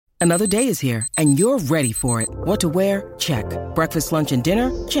Another day is here, and you're ready for it. What to wear? Check. Breakfast, lunch, and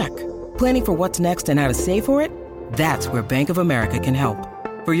dinner? Check. Planning for what's next and how to save for it? That's where Bank of America can help.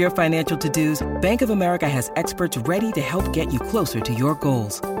 For your financial to-dos, Bank of America has experts ready to help get you closer to your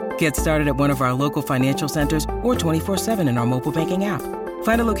goals. Get started at one of our local financial centers or 24/7 in our mobile banking app.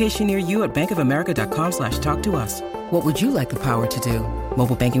 Find a location near you at bankofamerica.com/talktous. What would you like the power to do?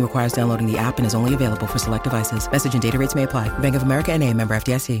 Mobile banking requires downloading the app and is only available for select devices. Message and data rates may apply. Bank of America N.A., member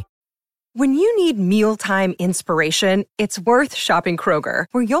FDIC. When you need mealtime inspiration, it's worth shopping Kroger,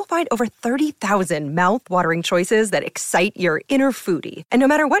 where you'll find over 30,000 mouth-watering choices that excite your inner foodie. And no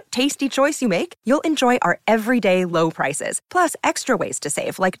matter what tasty choice you make, you'll enjoy our everyday low prices, plus extra ways to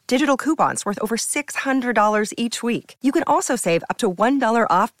save, like digital coupons worth over $600 each week. You can also save up to $1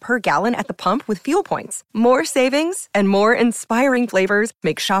 off per gallon at the pump with fuel points. More savings and more inspiring flavors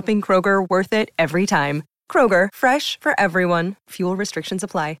make shopping Kroger worth it every time. Kroger, fresh for everyone. Fuel restrictions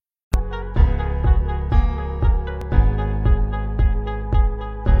apply.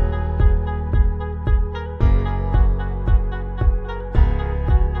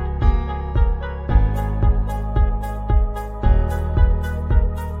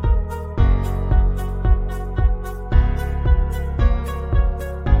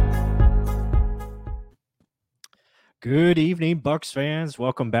 Good evening, Bucs fans.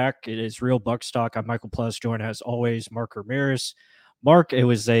 Welcome back. It is Real Bucs Talk. I'm Michael Plus, joined as always, Mark Ramirez. Mark, it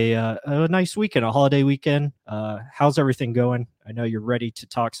was a nice weekend, a holiday weekend. How's everything going? I know you're ready to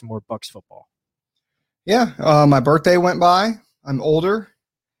talk some more Bucs football. Yeah, my birthday went by. I'm older.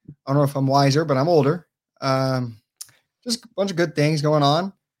 I don't know if I'm wiser, but I'm older. Just a bunch of good things going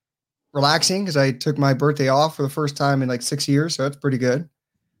on. Relaxing because I took my birthday off for the first time in like 6 years, so that's pretty good.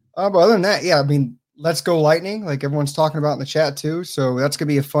 But other than that, yeah, I mean, let's go Lightning, like everyone's talking about in the chat too. So that's going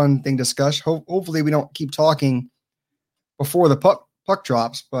to be a fun thing to discuss. Hopefully we don't keep talking before the puck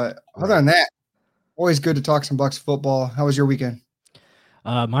drops. But other than that, always good to talk some Bucs football. How was your weekend?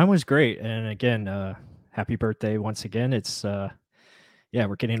 Mine was great. And again, happy birthday once again. It's we're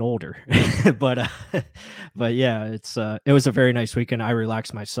getting older, but yeah, it was a very nice weekend. I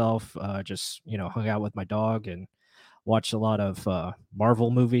relaxed myself, just, hung out with my dog and watched a lot of Marvel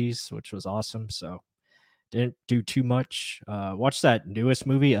movies, which was awesome. So didn't do too much. Watched that newest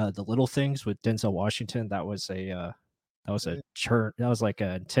movie, The Little Things, with Denzel Washington. That was like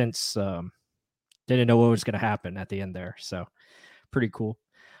a intense. Didn't know what was going to happen at the end there. So pretty cool.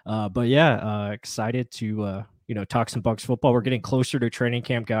 But yeah, excited to talk some Bucs football. We're getting closer to training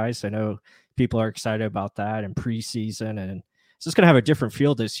camp, guys. I know people are excited about that and preseason, and it's just going to have a different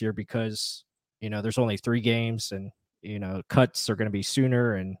feel this year because there's only 3 games and cuts are going to be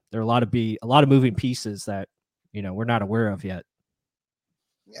sooner, and there are a lot of moving pieces that, we're not aware of yet.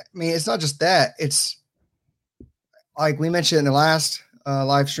 Yeah, I mean, it's not just that. It's like we mentioned in the last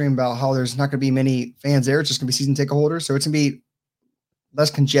live stream about how there's not going to be many fans there. It's just going to be season ticket holders. So it's going to be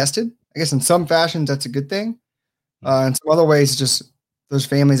less congested. I guess in some fashions, that's a good thing. In some other ways, just those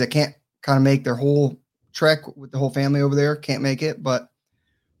families that can't kind of make their whole trek with the whole family over there can't make it. But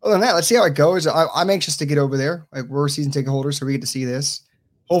other than that, let's see how it goes. I'm anxious to get over there. Like, we're season ticket holders, so we get to see this.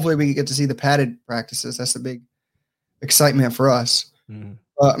 Hopefully, we get to see the padded practices. That's the big excitement for us. Mm-hmm.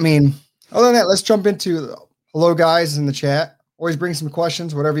 I mean, other than that, let's jump into hello, guys, in the chat. Always bring some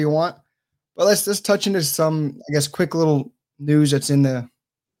questions, whatever you want. But let's just touch into some, I guess, quick little news that's in the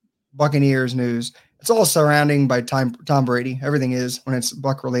Buccaneers news. It's all surrounding by Tom Brady. Everything is when it's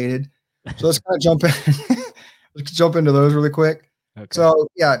Buck related. So let's kind of jump in. Let's jump into those really quick. Okay. So,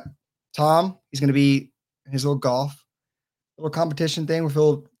 yeah, Tom, he's going to be in his little little competition thing with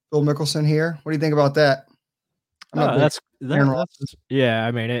Phil Mickelson here. What do you think about that? That's yeah,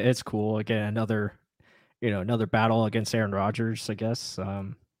 I mean, it's cool. Again, another battle against Aaron Rodgers, I guess.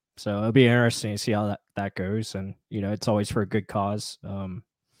 So it'll be interesting to see how that goes. And, it's always for a good cause.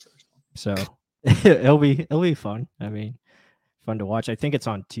 So it'll be fun. I mean, fun to watch. I think it's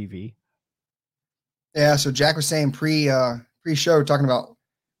on TV. Yeah, so Jack was saying pre-show talking about,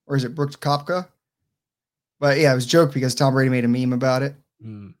 or is it Brooks Koepka? But yeah, it was a joke because Tom Brady made a meme about it.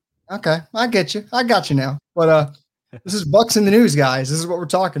 Mm. Okay, I get you. I got you now. But this is Bucs in the news, guys. This is what we're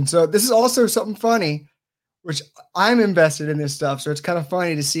talking. So this is also something funny, which I'm invested in this stuff. So it's kind of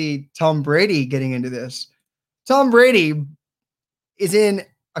funny to see Tom Brady getting into this. Tom Brady is in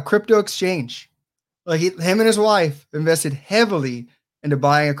a crypto exchange. Like him and his wife invested heavily into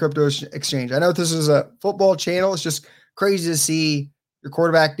buying a crypto exchange. I know this is a football channel. It's just crazy to see your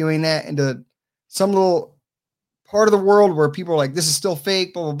quarterback doing that into some little part of the world where people are like, this is still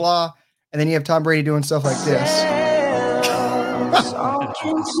fake, blah, blah, blah. And then you have Tom Brady doing stuff like this.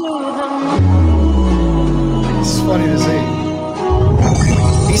 It's funny to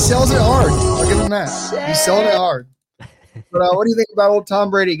see. He sells it hard. I'll give him that. He's selling it hard. But what do you think about old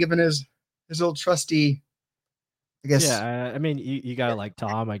Tom Brady giving his old trusty, I guess? Yeah, I mean, you gotta like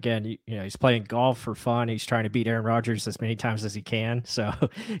Tom again. He's playing golf for fun. He's trying to beat Aaron Rodgers as many times as he can. So,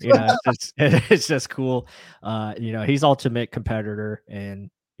 it's just cool. He's ultimate competitor, and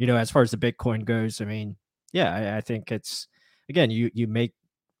as far as the Bitcoin goes, I mean, yeah, I think it's again, you make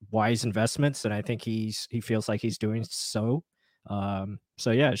wise investments, and I think he feels like he's doing so. So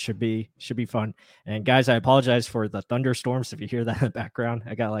yeah, it should be fun. And guys, I apologize for the thunderstorms if you hear that in the background.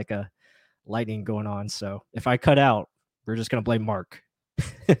 I got like a lightning going on, so if I cut out, we're just gonna blame Mark.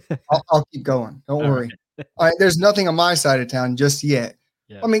 I'll keep going. Don't worry. Right. All right, there's nothing on my side of town just yet.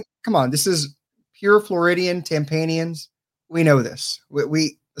 Yeah. I mean, come on, this is pure Floridian Tampanians. We know this.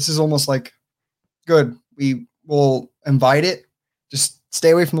 We this is almost like good. We will invite it. Just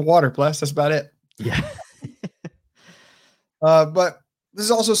stay away from the water, plus. That's about it. Yeah. But this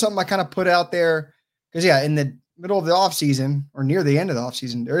is also something I kind of put out there because, yeah, in the middle of the off season or near the end of the off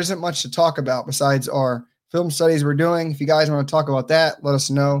season, there isn't much to talk about besides our film studies we're doing. If you guys want to talk about that, let us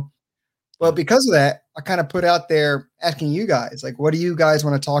know. But because of that, I kind of put out there asking you guys, like, what do you guys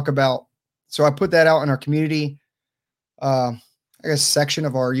want to talk about? So I put that out in our community, I guess, section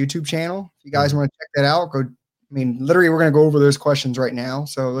of our YouTube channel. If you guys want to check that out, go. I mean, literally, we're going to go over those questions right now.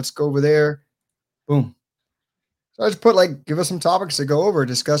 So let's go over there. Boom. So I just put give us some topics to go over,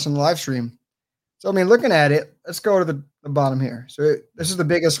 discuss in the live stream. So, I mean, looking at it, let's go to the bottom here. So this is the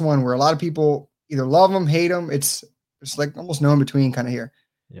biggest one where a lot of people either love them, hate them. It's like almost no in between kind of here.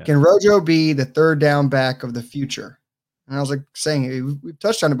 Yeah. Can Rojo be the third down back of the future? And I was like saying, we've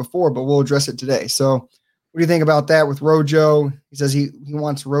touched on it before, but we'll address it today. So what do you think about that with Rojo? He says he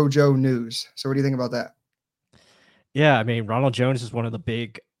wants Rojo news. So what do you think about that? Yeah, I mean, Ronald Jones is one of the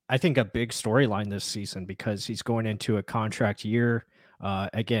big storyline this season because he's going into a contract year.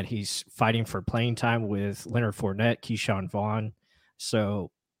 Again, he's fighting for playing time with Leonard Fournette, Keyshawn Vaughn.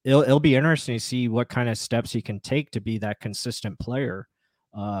 So it'll be interesting to see what kind of steps he can take to be that consistent player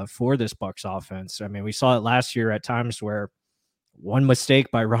for this Bucs offense. I mean, we saw it last year at times where one mistake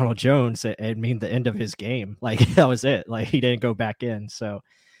by Ronald Jones, it mean the end of his game. Like that was it. Like he didn't go back in. So,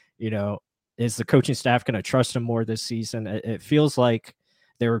 is the coaching staff going to trust him more this season? It feels like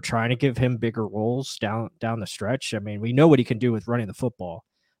they were trying to give him bigger roles down the stretch. I mean, we know what he can do with running the football.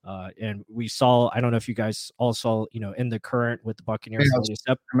 And we saw, I don't know if you guys all saw, in the current with the Buccaneers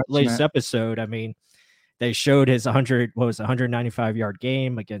latest episode, I mean, they showed his 195-yard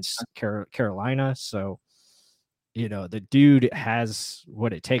game against Carolina. So, the dude has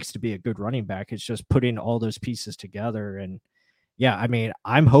what it takes to be a good running back. It's just putting all those pieces together. And yeah, I mean,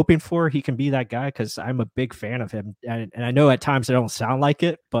 I'm hoping he can be that guy because I'm a big fan of him. And I know at times I don't sound like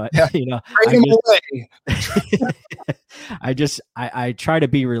it, but, I try to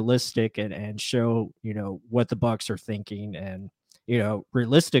be realistic and show, what the Bucs are thinking. And,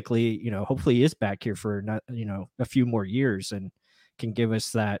 realistically, hopefully he is back here for, a few more years and can give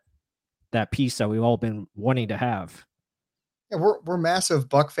us that piece that we've all been wanting to have. Yeah, we're massive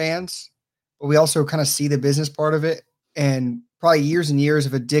Buck fans, but we also kind of see the business part of it. And probably years and years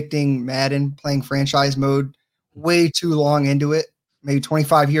of addicting Madden, playing franchise mode way too long into it, maybe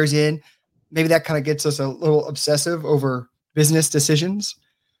 25 years in. Maybe that kind of gets us a little obsessive over business decisions.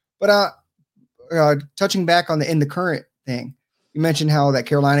 But touching back on in the current thing, you mentioned how that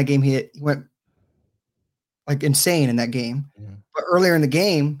Carolina game he went like insane in that game. Yeah. But earlier in the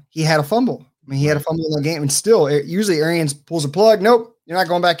game, he had a fumble. I mean, he had a fumble in the game, and still, usually Arians pulls a plug. Nope, you're not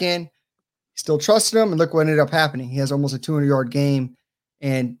going back in. Still trusted him, and look what ended up happening. He has almost a 200-yard game,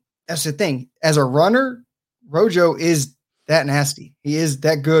 and that's the thing. As a runner, Rojo is that nasty. He is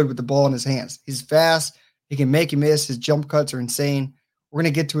that good with the ball in his hands. He's fast. He can make you miss. His jump cuts are insane. We're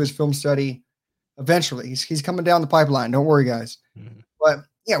going to get to his film study eventually. He's coming down the pipeline. Don't worry, guys. Mm-hmm. But,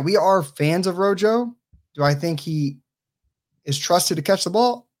 yeah, we are fans of Rojo. Do I think he is trusted to catch the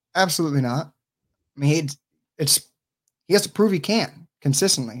ball? Absolutely not. I mean, he has to prove he can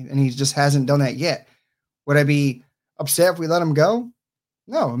consistently, and he just hasn't done that yet. Would I be upset if we let him go?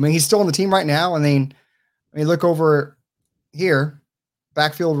 No. I mean, he's still on the team right now. And then I mean, look over here.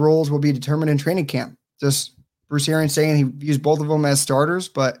 Backfield roles will be determined in training camp. Just Bruce Arians saying he views both of them as starters,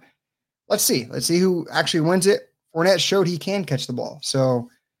 but let's see. Let's see who actually wins it. Fournette showed he can catch the ball. So,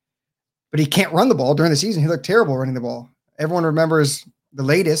 but he can't run the ball during the season. He looked terrible running the ball. Everyone remembers the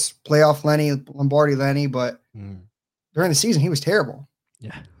latest playoff Lenny, Lombardi Lenny, but during the season, he was terrible.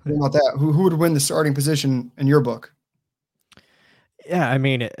 Yeah. What about that? Who would win the starting position in your book? Yeah, I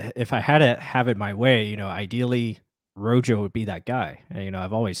mean, if I had to have it my way, ideally Rojo would be that guy. And,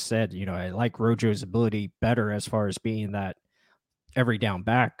 I've always said, I like Rojo's ability better as far as being that every down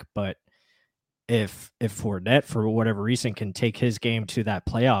back, but if Fournette for whatever reason can take his game to that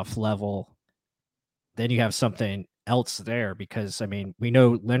playoff level, then you have something else there, because I mean, we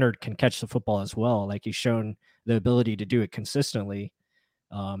know Leonard can catch the football as well. Like, he's shown the ability to do it consistently.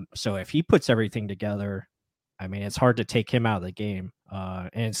 So if he puts everything together, I mean, it's hard to take him out of the game.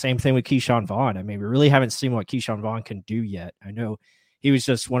 And same thing with Keyshawn Vaughn. I mean, we really haven't seen what Keyshawn Vaughn can do yet. I know he was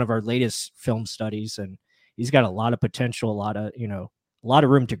just one of our latest film studies, and he's got a lot of potential, a lot of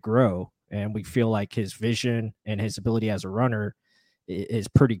room to grow. And we feel like his vision and his ability as a runner is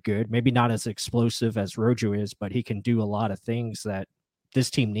pretty good. Maybe not as explosive as Rojo is, but he can do a lot of things that this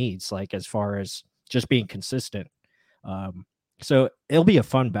team needs, like as far as just being consistent. So it'll be a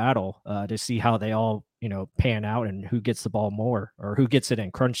fun battle to see how they all, pan out and who gets the ball more or who gets it in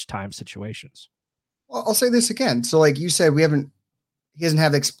crunch time situations. Well, I'll say this again. So like you said, he doesn't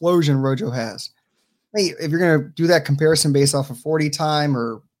have the explosion Rojo has. Hey, if you're going to do that comparison based off of 40 time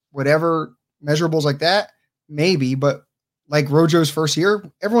or whatever measurables like that, maybe, but like Rojo's first year,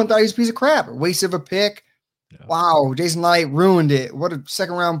 everyone thought he was a piece of crap, a waste of a pick. Yeah. Wow, Jason Light ruined it. What a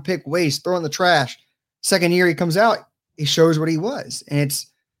second round pick waste, throw in the trash. Second year he comes out, he shows what he was. And it's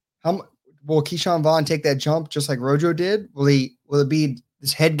will Keyshawn Vaughn take that jump just like Rojo did? Will it be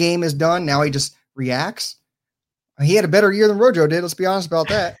his head game is done? Now he just reacts. He had a better year than Rojo did. Let's be honest about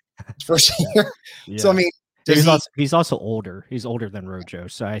that. His first year. Yeah. So I mean, he's also older. He's older than Rojo.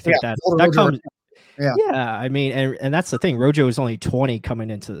 So I think that comes. Yeah. I mean, and that's the thing. Rojo is only 20 coming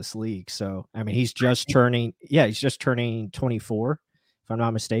into this league. So I mean, he's just turning 24, if I'm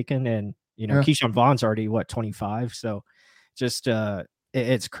not mistaken. And Keyshawn Vaughn's already 25. So just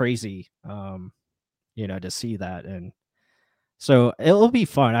it's crazy, to see that. And so it'll be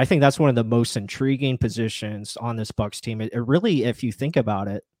fun. I think that's one of the most intriguing positions on this Bucs team. It really, if you think about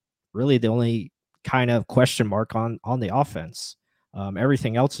it, really the only kind of question mark on the offense.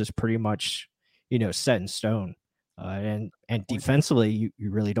 Everything else is pretty much, set in stone. And defensively,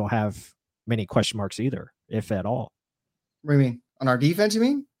 you really don't have many question marks either, if at all. What do you mean? On our defense, you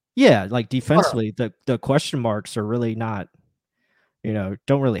mean? Yeah, like defensively, the question marks are really not,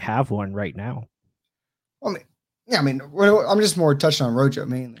 don't really have one right now. I'm just more touching on Rojo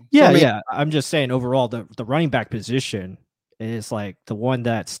mainly. Yeah. I'm just saying overall, the running back position is like the one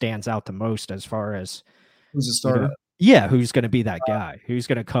that stands out the most as far as who's the starter. Who's going to be that guy? Who's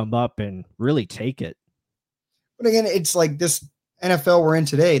going to come up and really take it? But again, it's like this NFL we're in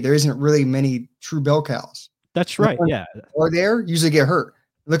today. There isn't really many true bell cows. That's right. Yeah, or there usually get hurt.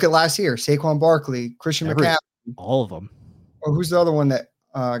 Look at last year: Saquon Barkley, Christian McCaffrey, all of them. Or who's the other one that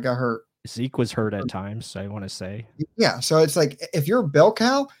got hurt? Zeke was hurt at times, I want to say. Yeah, so it's like if you're a bell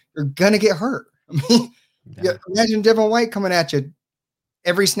cow, you're gonna get hurt. I mean, imagine Devin White coming at you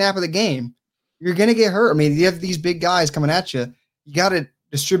every snap of the game. You're gonna get hurt. I mean, you have these big guys coming at you. You got to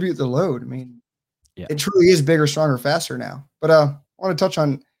distribute the load. I mean, It truly is bigger, stronger, faster now. But I want to touch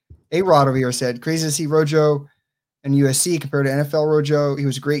on A-Rod over here. Said crazy to see Rojo and USC compared to NFL Rojo. He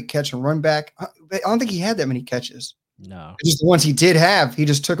was a great catch and run back. I don't think he had that many catches. No, just the ones he did have, he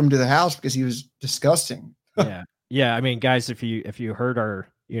just took him to the house because he was disgusting. Yeah. I mean, guys, if you heard our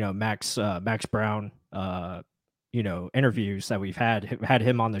Max Brown interviews that we've had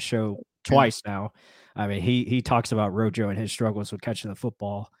him on the show twice now. I mean, he talks about Rojo and his struggles with catching the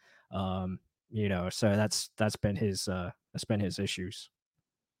football. So that's been his issues.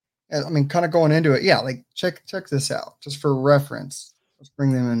 I mean, kind of going into it, like check this out just for reference. Let's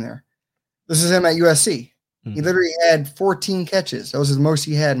bring them in there. This is him at USC. Mm-hmm. He literally had 14 catches. That was the most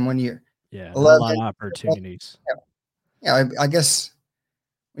he had in 1 year. Yeah, 11, a lot of opportunities. Yeah, I guess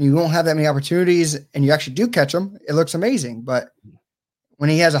when you don't have that many opportunities and you actually do catch them, it looks amazing. But when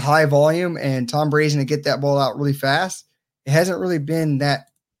he has a high volume and Tom Brady's going to get that ball out really fast, it hasn't really been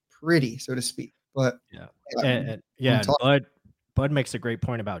that pretty, so to speak. But Bud makes a great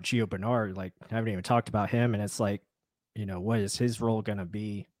point about Gio Bernard. Like, I haven't even talked about him, and it's like, what is his role going to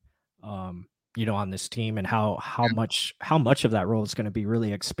be? On this team, and how much of that role is going to be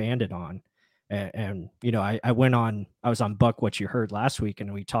really expanded on. And I was on Buck What You Heard last week,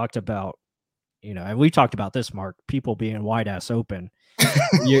 and we talked about, and we talked about this, Mark, people being wide ass open.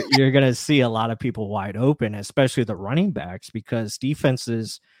 you're going to see a lot of people wide open, especially the running backs, because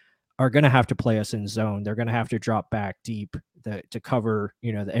defenses are going to have to play us in zone. They're going to have to drop back deep to cover,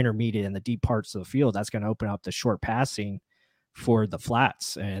 the intermediate and the deep parts of the field. That's going to open up the short passing for the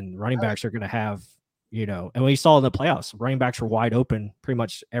flats, and running backs are going to have, and we saw in the playoffs, running backs were wide open pretty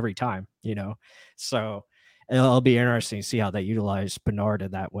much every time, so it'll be interesting to see how they utilize Bernard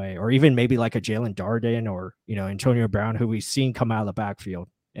in that way, or even maybe like a Jalen Darden or, Antonio Brown, who we've seen come out of the backfield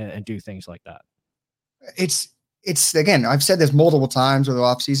and do things like that. It's it's, again, I've said this multiple times over the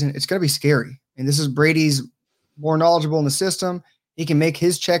offseason. It's going to be scary. And this is Brady's more knowledgeable in the system. He can make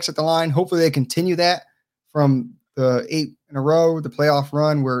his checks at the line. Hopefully they continue that from the 8 in a row, the playoff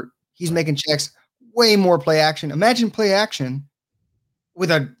run where he's making checks, way more play action. Imagine play action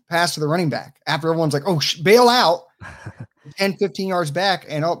with a pass to the running back after everyone's like, oh, bail out 10, 15 yards back.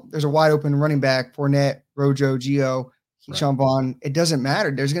 And there's a wide open running back, Fournette, Rojo, Gio, Keyshawn Vaughn. It doesn't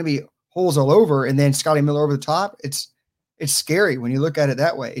matter. There's going to be holes all over. And then Scotty Miller over the top. It's scary when you look at it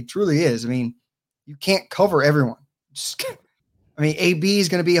that way. It truly is. I mean, you can't cover everyone. AB is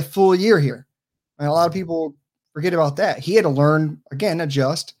going to be a full year here. And a lot of people forget about that. He had to learn, again,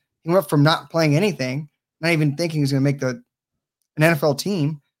 adjust. He went from not playing anything, not even thinking he's going to make an NFL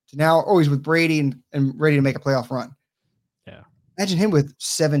team, to now always with Brady and ready to make a playoff run. Yeah. Imagine him with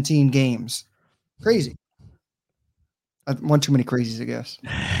 17 games. Crazy. One too many crazies, I guess.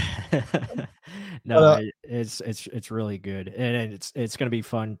 No, it's really good. And it's going to be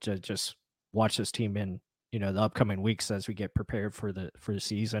fun to just watch this team in, the upcoming weeks as we get prepared for the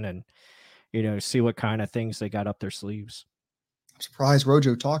season and, see what kind of things they got up their sleeves. I'm surprised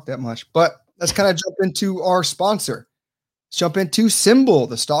Rojo talked that much, but let's kind of jump into our sponsor. Let's jump into Symbol,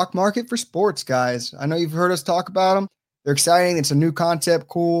 the stock market for sports, guys. I know you've heard us talk about them. They're exciting. It's a new concept.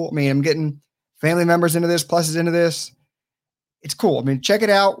 Cool. I mean, I'm getting family members into this, pluses into this. It's cool. I mean, check it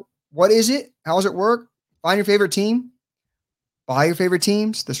out. What is it? How does it work? Find your favorite team. Buy your favorite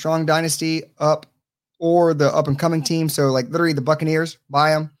teams, the strong dynasty up or the up and coming team. So like literally the Buccaneers, buy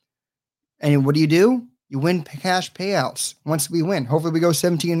them. And what do? You win cash payouts once we win. Hopefully we go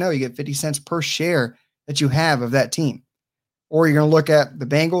 17-0. You get 50 cents per share that you have of that team. Or you're going to look at the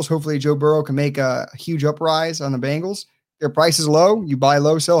Bengals. Hopefully Joe Burrow can make a huge uprise on the Bengals. Their price is low. You buy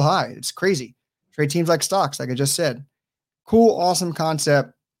low, sell high. It's crazy. Trade teams like stocks, like I just said. Cool, awesome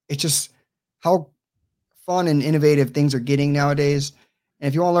concept. It's just how fun and innovative things are getting nowadays. And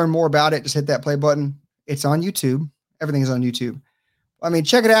if you want to learn more about it, just hit that play button. It's on YouTube. Everything is on YouTube. I mean,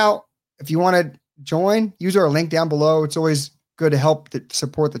 check it out. If you want to join, use our link down below. It's always good to help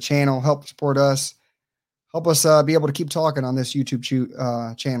support the channel, help support us, help us be able to keep talking on this YouTube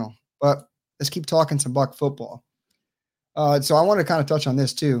channel. But let's keep talking some Buck football. So I want to kind of touch on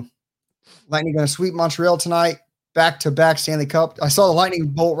this too. Lightning going to sweep Montreal tonight, back-to-back Stanley Cup. I saw the lightning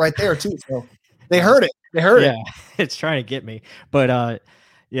bolt right there too. So they heard it. Yeah, it's trying to get me. But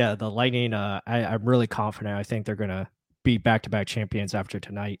the Lightning, I'm really confident. I think they're going to be back-to-back champions after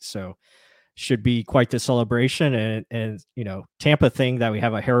tonight. So should be quite the celebration. And Tampa thing that we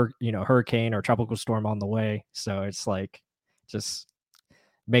have a hurricane or tropical storm on the way. So it's like just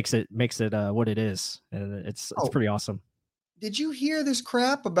makes it what it is. And it's pretty awesome. Did you hear this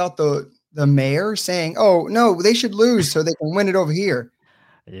crap about the mayor saying, oh, no, they should lose so they can win it over here?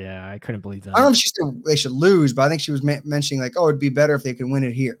 Yeah, I couldn't believe that. I don't know if she said they should lose, but I think she was mentioning like, oh, it'd be better if they could win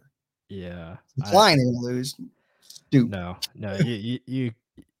it here. Yeah. Implying they're going to lose. Dude. No. you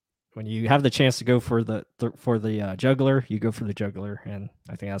when you have the chance to go for the juggler, you go for the juggler. And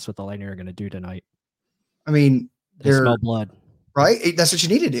I think that's what the Lightning are going to do tonight. I mean, they smell blood. Right? That's what you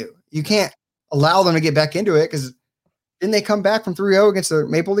need to do. You can't allow them to get back into it because didn't they come back from 3-0 against the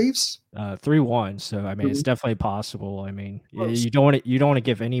Maple Leafs? 3-1. So I mean, it's definitely possible. I mean, you don't want to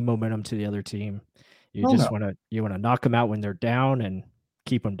give any momentum to the other team. You want to knock them out when they're down and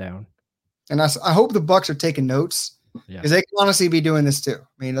keep them down. And I hope the Bucs are taking notes because they can honestly be doing this too.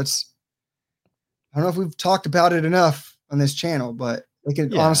 I mean, I don't know if we've talked about it enough on this channel, but they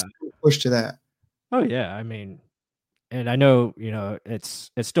can honestly push to that. Oh yeah, I mean, and I know it's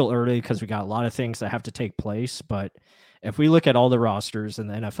still early because we got a lot of things that have to take place, but if we look at all the rosters in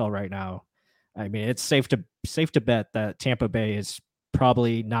the NFL right now, I mean, it's safe to bet that Tampa Bay is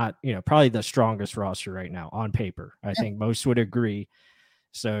probably not, probably the strongest roster right now on paper. I think most would agree.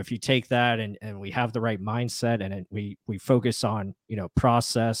 So if you take that and we have the right mindset and we focus on,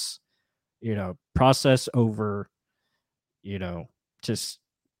 process over, just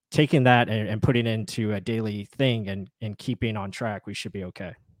taking that and putting it into a daily thing and keeping on track, we should be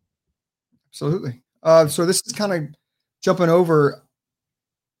okay. Absolutely. So this is kind of jumping over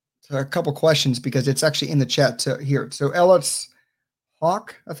to a couple questions because it's actually in the chat here. So Ellis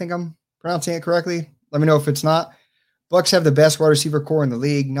Hawk, I think I'm pronouncing it correctly. Let me know if it's not. Bucs have the best wide receiver core in the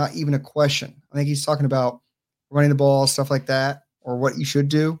league. Not even a question. I think he's talking about running the ball, stuff like that, or what you should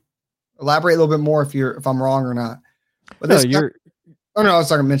do. Elaborate a little bit more if I'm wrong or not. But I was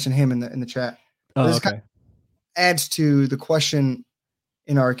talking to mention him in the chat. This kind of adds to the question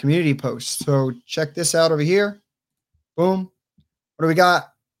in our community post. So check this out over here. Boom. What do we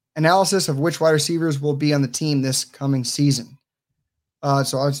got? Analysis of which wide receivers will be on the team this coming season.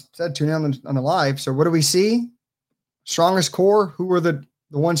 So I said tune in on the live. So what do we see? strongest core, who were the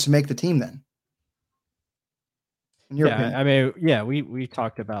ones to make the team then? In your opinion? I mean, yeah, we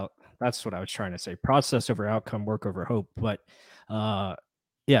talked about that's what I was trying to say. Process over outcome, work over hope. But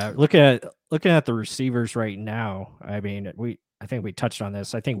yeah, looking at the receivers right now, I mean, I think we touched on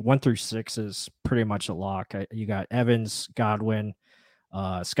this. I think 1 through 6 is pretty much a lock. You got Evans, Godwin,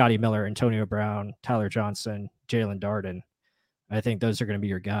 Scotty Miller, Antonio Brown, Tyler Johnson, Jalen Darden. I think those are going to be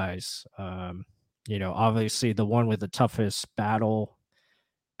your guys. Obviously the one with the toughest battle,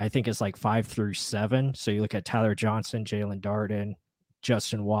 I think, is like 5 through 7. So you look at Tyler Johnson, Jalen Darden,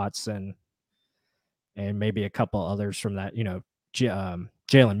 Justin Watson, and maybe a couple others from that, Jalen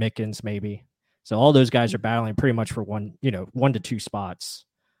Mickens, maybe. So all those guys are battling pretty much for 1 to 2 spots.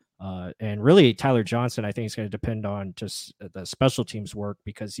 And really, Tyler Johnson, I think, is going to depend on just the special teams work,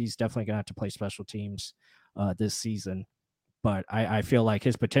 because he's definitely going to have to play special teams this season. But I feel like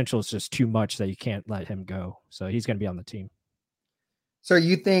his potential is just too much that you can't let him go. So he's going to be on the team. So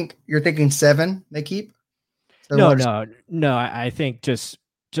you're thinking 7 they keep? No. I think just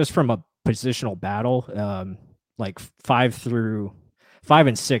from a positional battle, like 5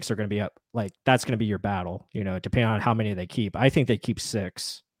 and 6 are going to be up. Like that's going to be your battle, depending on how many they keep. I think they keep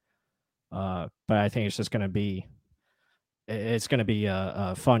 6. But I think it's going to be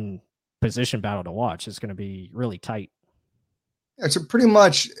a fun position battle to watch. It's going to be really tight. It's pretty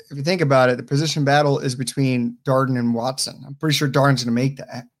much, if you think about it, the position battle is between Darden and Watson. I'm pretty sure Darden's going to make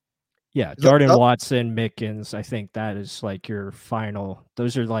that. Yeah, Darden, Watson, Mickens. I think that is like your final.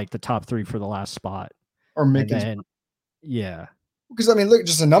 Those are like the top 3 for the last spot. Or Mickens. Then, yeah. Because, I mean, look,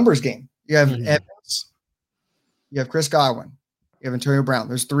 just a numbers game. You have Evans. You have Chris Godwin. You have Antonio Brown.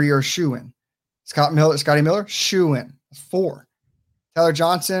 Those 3 are shoe-in. Scotty Miller, shoe-in. That's 4. Tyler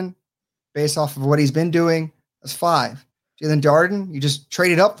Johnson, based off of what he's been doing, that's 5. Jalen Darden, you just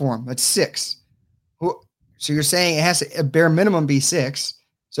traded up for him. That's 6. So you're saying it has to, a bare minimum, be 6.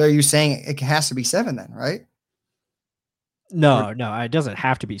 So you're saying it has to be 7 then, right? No, it doesn't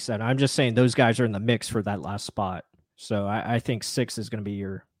have to be 7. I'm just saying those guys are in the mix for that last spot. So I think 6 is going to be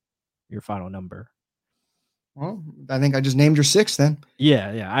your final number. Well, I think I just named your 6 then.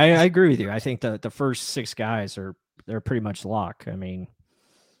 Yeah. I agree with you. I think the first 6 guys they're pretty much lock. I mean,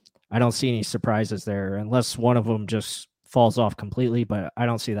 I don't see any surprises there unless one of them just falls off completely, but I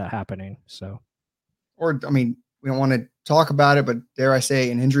don't see that happening. So, or, I mean, we don't want to talk about it, but dare I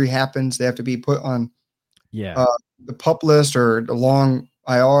say, an injury happens, they have to be put on the PUP list or the long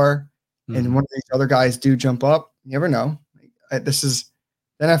IR, and one of these other guys do jump up. You never know. This is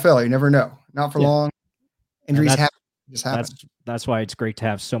the NFL. You never know. Not for long. Injuries happen. Just happen. That's why it's great to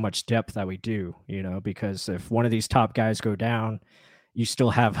have so much depth that we do, because if one of these top guys go down, you still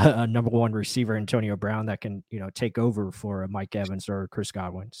have a number 1 receiver, Antonio Brown, that can, take over for a Mike Evans or Chris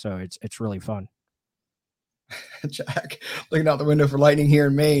Godwin. So it's really fun. Jack, looking out the window for lightning here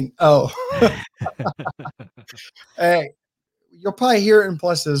in Maine. Oh, hey, you'll probably hear it in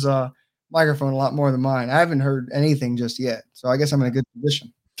Plus's microphone a lot more than mine. I haven't heard anything just yet, so I guess I'm in a good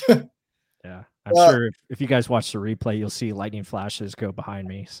position. Yeah, I'm sure if you guys watch the replay, you'll see lightning flashes go behind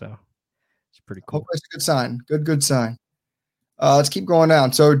me. So it's pretty cool. Hopefully it's a good sign. Good sign. Let's keep going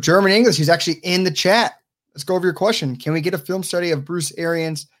down. So German English, he's actually in the chat. Let's go over your question. Can we get a film study of Bruce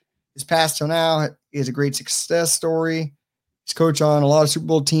Arians? His past till now, he has a great success story. He's coached on a lot of Super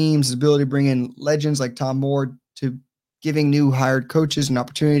Bowl teams. His ability to bring in legends like Tom Moore to giving new hired coaches an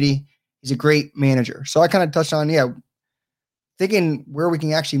opportunity. He's a great manager. So I kind of touched on, thinking where we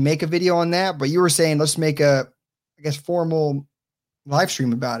can actually make a video on that. But you were saying let's make a, formal live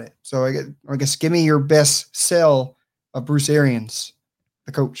stream about it. So I guess give me your best sell of Bruce Arians,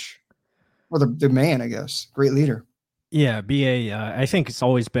 the coach, or the man, I guess. Great leader. Yeah, BA, I think it's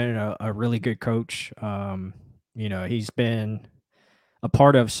always been a really good coach. He's been a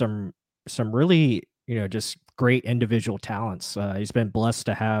part of some really, just great individual talents. He's been blessed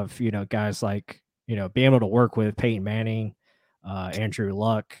to have, guys like, being able to work with Peyton Manning, Andrew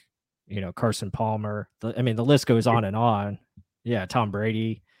Luck, Carson Palmer. The list goes on and on. Yeah, Tom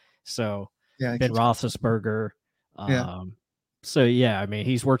Brady. So Ben Roethlisberger. So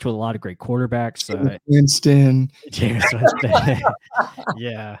he's worked with a lot of great quarterbacks. Winston. James Winston.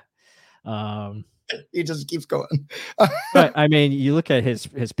 Yeah. He just keeps going. But you look at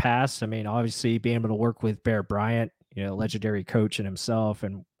his past. Obviously being able to work with Bear Bryant, legendary coach in himself,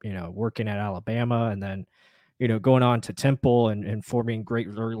 and working at Alabama, and then going on to Temple and forming great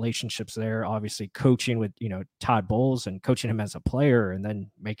relationships there. Obviously coaching with Todd Bowles and coaching him as a player, and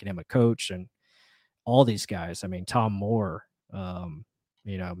then making him a coach, and all these guys. Tom Moore.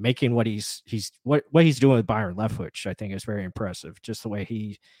 Making what he's doing with Byron Leftwich, I think is very impressive. Just the way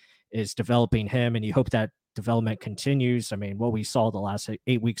he is developing him, and you hope that development continues. I mean, what we saw the last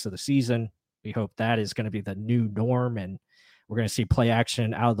 8 weeks of the season, we hope that is going to be the new norm, and we're going to see play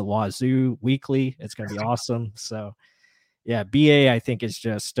action out of the wazoo weekly. It's going to be awesome. So, yeah, BA, I think, is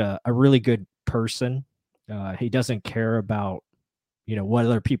just a really good person. He doesn't care about, what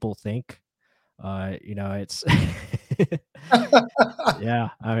other people think. It's yeah,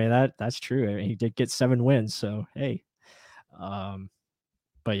 I mean, that's true. I mean, he did get 7 wins, so hey.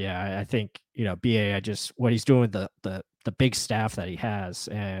 But yeah, I think, BA, what he's doing with the big staff that he has,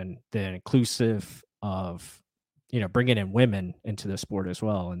 and the inclusive of, bringing in women into the sport as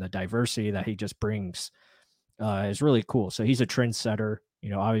well, and the diversity that he just brings is really cool. So he's a trendsetter,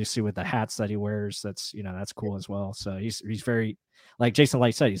 obviously with the hats that he wears, that's cool as well. So he's very, like Jason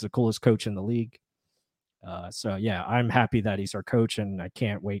Light said, he's the coolest coach in the league. So yeah, I'm happy that he's our coach, and I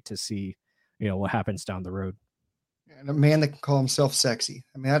can't wait to see, what happens down the road. And a man that can call himself sexy.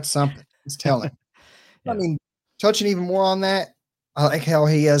 I mean, that's something. It's telling. Yeah. I mean, touching even more on that, I like how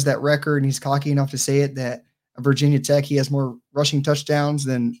he has that record, and he's cocky enough to say it, that at Virginia Tech, he has more rushing touchdowns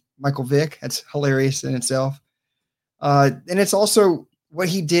than Michael Vick. That's hilarious in itself. And it's also what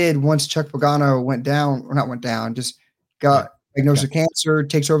he did once Chuck Pagano just got diagnosed with cancer,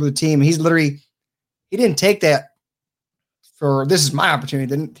 takes over the team. He didn't take that for, this is my opportunity.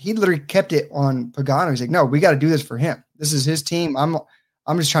 Then he literally kept it on Pagano. He's like, no, we got to do this for him. This is his team. I'm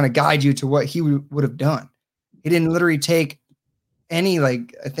just trying to guide you to what he would have done. He didn't literally take any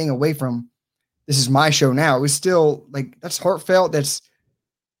like a thing away from, this is my show now. It was still like, that's heartfelt. That's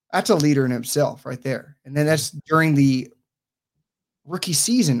a leader in himself right there. And then that's during the rookie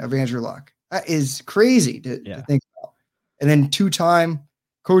season of Andrew Luck. That is crazy to think about. And then 2-time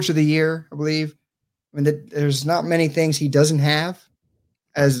coach of the year, I believe. I mean, there's not many things he doesn't have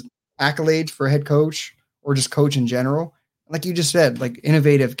as accolades for a head coach or just coach in general. Like you just said, like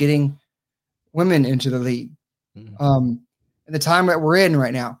innovative, getting women into the league. Mm-hmm. In the time that we're in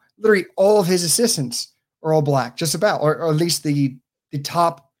right now, literally all of his assistants are all black, just about, or at least the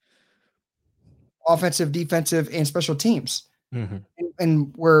top offensive, defensive, and special teams. Mm-hmm.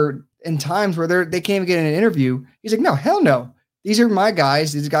 And we're in times where they can't even get in an interview. He's like, no, hell no. These are my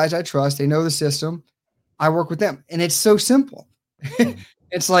guys. These guys I trust. They know the system. I work with them. And it's so simple.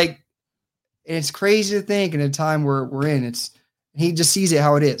 It's like, it's crazy to think in a time where we're in, he just sees it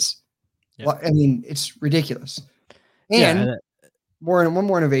how it is. Yeah. Well, I mean, it's ridiculous. And one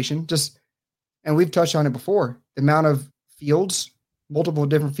more innovation, and we've touched on it before, the amount of fields, multiple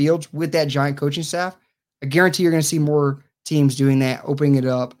different fields with that giant coaching staff. I guarantee you're going to see more teams doing that, opening it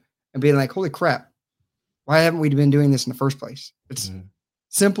up and being like, holy crap, why haven't we been doing this in the first place? It's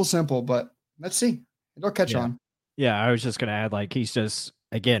simple, but let's see. It'll catch on. Yeah, I was just going to add, like, he's just,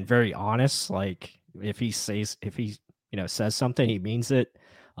 again, very honest. Like, if he says something, he means it.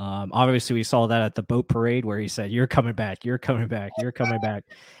 Obviously, we saw that at the boat parade where he said, "You're coming back, you're coming back, you're coming back,"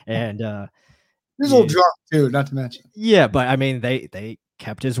 and he's a little drunk too, not to mention. Yeah, but I mean, they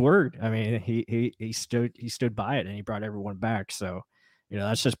kept his word. I mean, he stood by it, and he brought everyone back. So,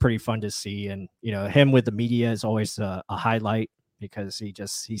 that's just pretty fun to see. And him with the media is always a highlight, because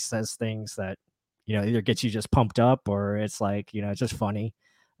he says things that either gets you just pumped up, or it's like it's just funny.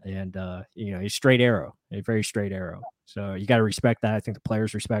 And he's straight arrow, a very straight arrow. So you got to respect that. I think the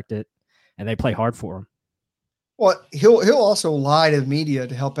players respect it, and they play hard for him. Well, he'll also lie to the media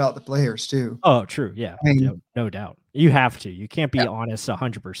to help out the players too. Oh, true. Yeah, I mean, no doubt. You have to. You can't be honest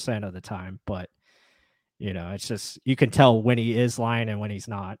 100% of the time, but it's just, you can tell when he is lying and when he's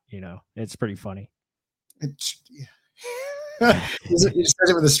not. It's pretty funny. He says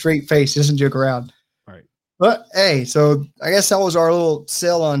it with a straight face. He doesn't joke around. Right. But hey, so I guess that was our little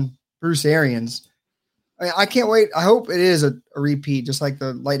sell on Bruce Arians. I can't wait. I hope it is a repeat, just like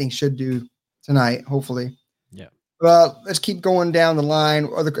the Lightning should do tonight, hopefully. Yeah. But let's keep going down the line.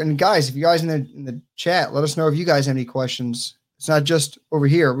 And guys, if you guys in the chat, let us know if you guys have any questions. It's not just over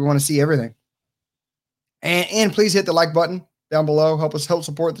here. We want to see everything. And please hit the like button down below. Help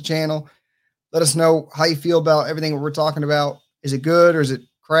support the channel. Let us know how you feel about everything we're talking about. Is it good or is it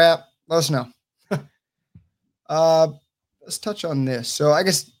crap? Let us know. Let's touch on this. So I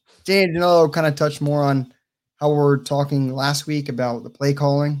guess Dan Danilo kind of touched more on how we're talking last week about the play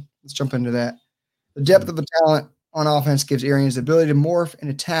calling. Let's jump into that. The depth of the talent on offense gives Arians the ability to morph and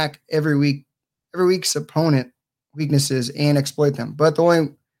attack every week's opponent weaknesses and exploit them. But the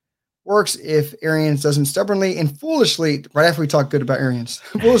only works if Arians doesn't stubbornly and foolishly, right after we talk good about Arians,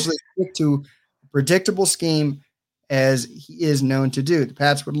 foolishly stick to a predictable scheme as he is known to do. The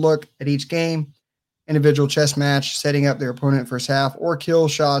Pats would look at each game, individual chess match, setting up their opponent first half, or kill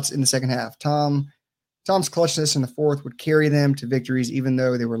shots in the second half. Tom Tom's clutchness in the fourth would carry them to victories, even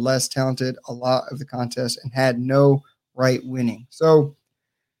though they were less talented a lot of the contest and had no right winning. So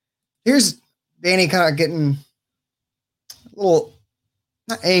here's Danny kind of getting a little,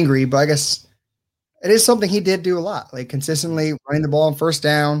 not angry, but I guess it is something he did do a lot, like consistently running the ball on first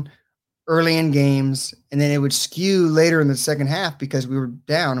down early in games, and then it would skew later in the second half because we were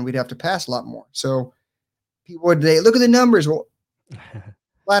down and we'd have to pass a lot more. So people would look at the numbers. Well,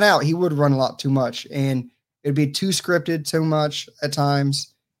 flat out, he would run a lot too much, and it'd be too scripted too much at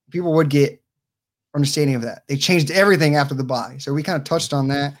times. People would get understanding of that. They changed everything after the bye. So we kind of touched on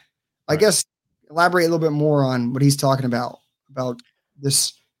that. I guess elaborate a little bit more on what he's talking about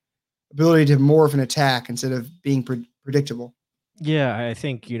this ability to morph and attack instead of being predictable. Yeah, I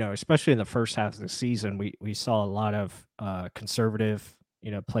think, especially in the first half of the season, we saw a lot of conservative,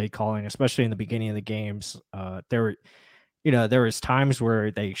 play calling, especially in the beginning of the games. There was times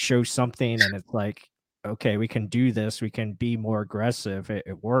where they show something and it's like, okay, we can do this. We can be more aggressive.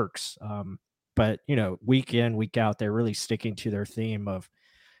 It works. But, week in, week out, they're really sticking to their theme of,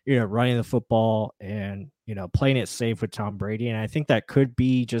 running the football and, playing it safe with Tom Brady. And I think that could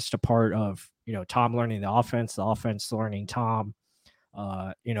be just a part of, Tom learning the offense learning Tom,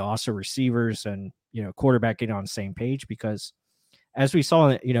 also receivers and, quarterback getting on the same page, because as we saw,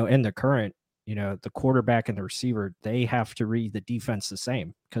 in the current, the quarterback and the receiver, they have to read the defense the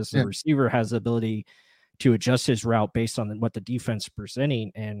same, because the receiver has the ability to adjust his route based on what the defense is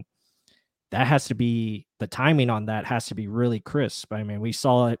presenting. And that has to be, the timing on that has to be really crisp. I mean, we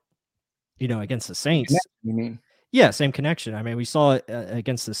saw it, against the Saints. You mean? Yeah, same connection. I mean, we saw it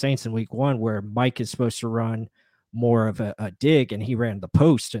against the Saints in week 1 where Mike is supposed to run more of a dig and he ran the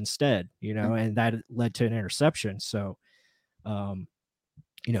post instead, and that led to an interception. So,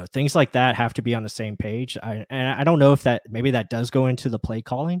 things like that have to be on the same page. I don't know if maybe that does go into the play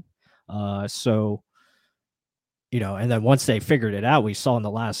calling. And then once they figured it out, we saw in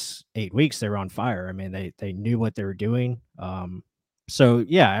the last 8 weeks, they were on fire. I mean, they knew what they were doing. So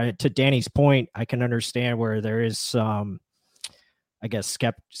yeah, to Danny's point, I can understand where there is some, I guess,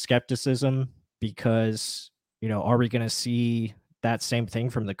 skepticism, because, are we going to see that same thing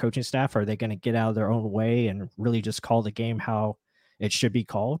from the coaching staff? Are they going to get out of their own way and really just call the game how it should be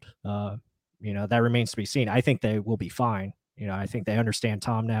called? That remains to be seen. I think they will be fine. I think they understand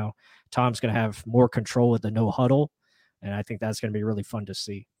Tom now. Tom's going to have more control with the no huddle, and I think that's going to be really fun to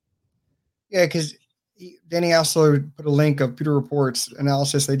see. Yeah, because Danny also put a link of Pewter Report's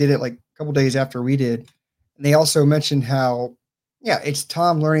analysis. They did it like a couple days after we did. And they also mentioned how, it's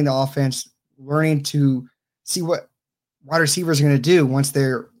Tom learning the offense, learning to see what wide receivers are going to do once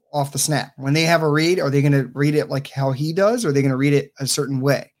they're off the snap. When they have a read, are they going to read it like how he does, or are they going to read it a certain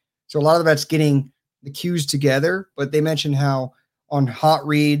way? So a lot of that's getting the cues together, but they mentioned how on hot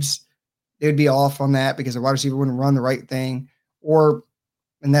reads, they would be off on that because the wide receiver wouldn't run the right thing,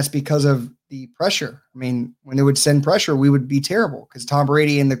 and that's because of the pressure. I mean, when they would send pressure, we would be terrible because Tom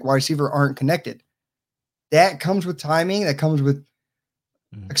Brady and the wide receiver aren't connected. That comes with timing. That comes with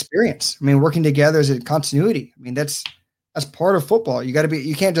experience. I mean, working together is a continuity. I mean, that's part of football.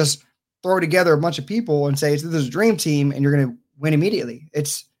 You can't just throw together a bunch of people and say, this is a dream team and you're going to win immediately.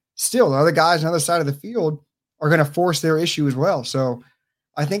 It's still the other guys on the other side of the field are going to force their issue as well. So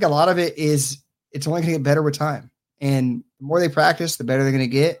I think a lot of it is, it's only going to get better with time. And the more they practice, the better they're going to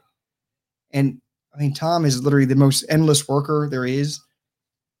get. And I mean, Tom is literally the most endless worker there is.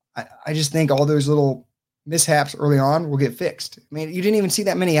 I just think all those little mishaps early on will get fixed. I mean, you didn't even see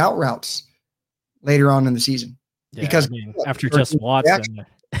that many out routes later on in the season. Yeah, because after just Watson.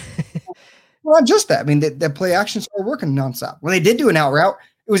 Well, not just that. I mean, that play action started working nonstop. When they did do an out route,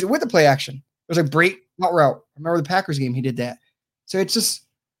 it was with the play action. It was a great out route. I remember the Packers game, he did that. So it's just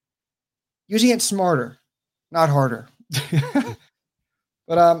using it smarter, not harder.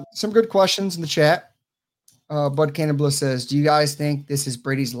 But some good questions in the chat. Bud Cannonbliss says, do you guys think this is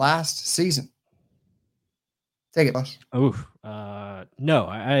Brady's last season? Take it, boss. No,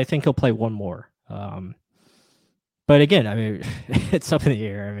 I think he'll play one more. But again, I mean, it's up in the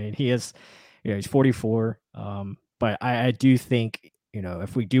air. I mean, he is, he's 44. But I do think,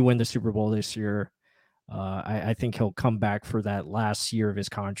 if we do win the Super Bowl this year, I think he'll come back for that last year of his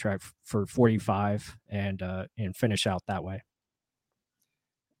contract for 45 and finish out that way.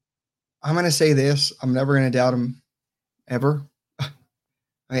 I'm going to say this. I'm never going to doubt him ever. I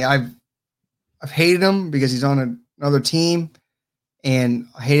mean, I've hated him because he's on another team, and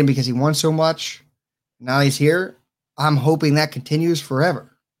I hate him because he won so much. Now he's here. I'm hoping that continues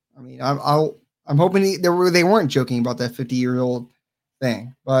forever. I mean, I'm hoping they weren't joking about that 50-year-old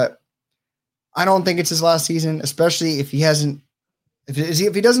thing, but I don't think it's his last season, especially if he hasn't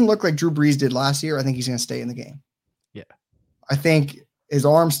if he doesn't look like Drew Brees did last year, I think he's going to stay in the game. Yeah. I think his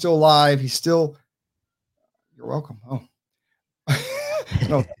arm's still alive. He's still. You're welcome. Oh,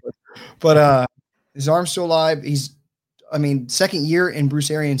 no, but his arm's still alive. Second year in Bruce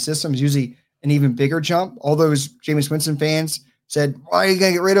Arians' system is usually an even bigger jump. All those Jameis Winston fans said, "Why are you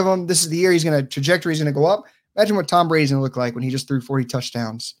going to get rid of him? This is the year he's going to go up." Imagine what Tom Brady's going to look like when he just threw 40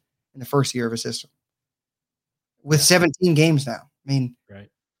 touchdowns in the first year of his system with 17 games now. I mean, right.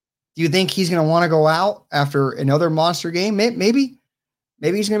 Do you think he's going to want to go out after another monster game? Maybe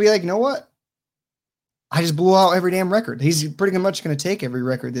he's going to be like, you know what? I just blew out every damn record. He's pretty much going to take every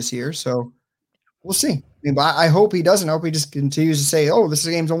record this year. So we'll see. I hope he doesn't. I hope he just continues to say, oh, this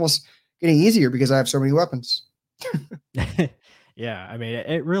game's almost getting easier because I have so many weapons. Yeah. I mean,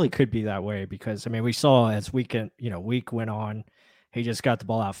 it really could be that way because, I mean, we saw as week went on, he just got the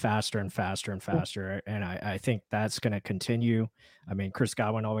ball out faster and faster and faster. And I think that's going to continue. I mean, Chris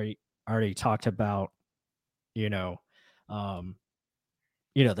Godwin already talked about, the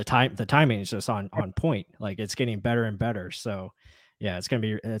timing is just on point. Like it's getting better and better. So yeah, it's gonna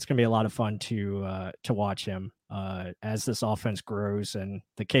be a lot of fun to watch him as this offense grows and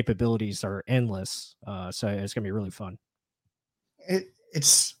the capabilities are endless. So it's gonna be really fun. But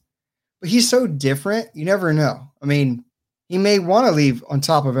he's so different. You never know. I mean, he may want to leave on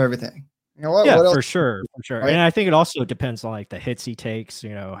top of everything. You know what? Yeah, what else? for sure. Right? And I think it also depends on like the hits he takes.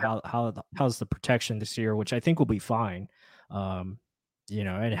 How's the protection this year, which I think will be fine. And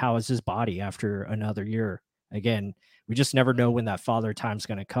how is his body after another year? Again, we just never know when that father time's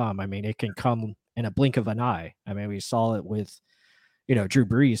going to come. I mean, it can come in a blink of an eye. I mean, we saw it with, Drew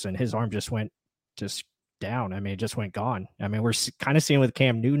Brees, and his arm just went down. I mean, it just went gone. I mean, we're kind of seeing with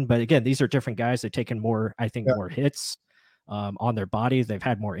Cam Newton, but again, these are different guys. They've taken more, I think, more hits on their bodies. They've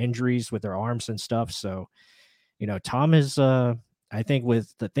had more injuries with their arms and stuff. So, Tom is, I think,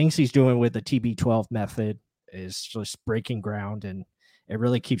 with the things he's doing with the TB12 method, is just breaking ground, and it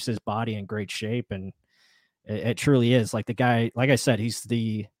really keeps his body in great shape. And it truly is like the guy, like I said, he's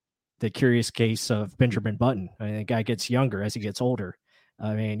the curious case of Benjamin Button. I mean, the guy gets younger as he gets older.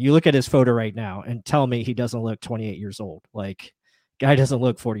 I mean, you look at his photo right now and tell me he doesn't look 28 years old. Like, guy doesn't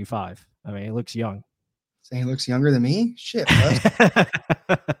look 45. I mean, he looks young. Saying he looks younger than me? Shit.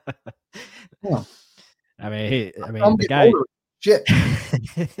 Well, the guy. Older. Shit.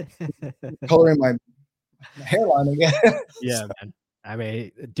 Coloring my hairline again. Yeah, man. I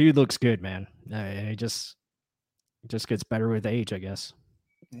mean, dude looks good, man. I mean, he just gets better with age, I guess.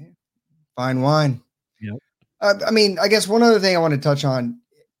 Yeah. Fine wine. Yep. I guess one other thing I want to touch on,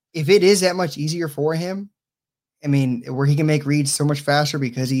 if it is that much easier for him, I mean, where he can make reads so much faster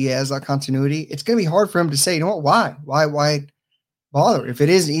because he has that continuity, it's going to be hard for him to say, you know what, why bother? If it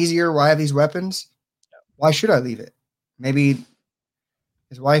is easier, why have these weapons? Why should I leave it? Maybe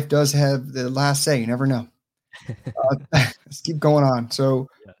his wife does have the last say. You never know. Let's keep going on. So,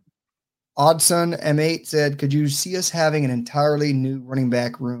 Oddson M8 said, could you see us having an entirely new running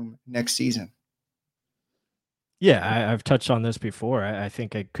back room next season? Yeah, I've touched on this before. I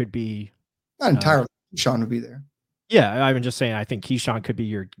think it could be not entirely. Keyshawn would be there. Yeah, I'm just saying. I think Keyshawn could be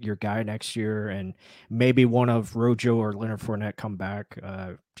your guy next year, and maybe one of Rojo or Leonard Fournette come back.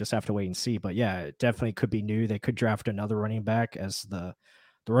 Just have to wait and see. But yeah, it definitely could be new. They could draft another running back, as the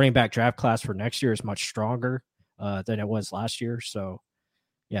running back draft class for next year is much stronger than it was last year. So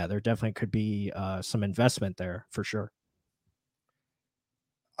yeah, there definitely could be some investment there for sure.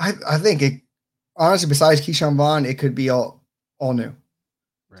 I think it honestly, besides Keyshawn Vaughn, it could be all new.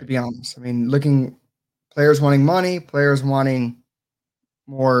 Right. To be honest, I mean, players wanting money, players wanting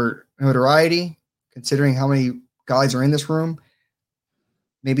more notoriety, considering how many guys are in this room.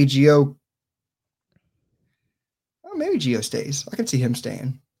 Maybe Gio stays. I can see him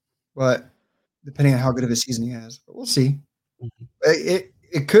staying, but depending on how good of a season he has, but we'll see. Mm-hmm.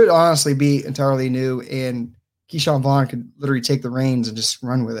 It could honestly be entirely new, and Keyshawn Vaughn could literally take the reins and just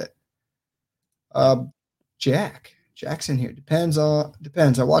run with it. Jack's in here. Depends.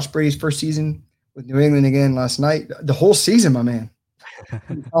 I watched Brady's first season with New England again last night. The whole season, my man.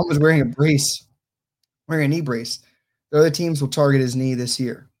 Tom was wearing a knee brace. The other teams will target his knee this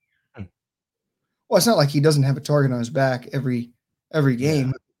year. Well, it's not like he doesn't have a target on his back every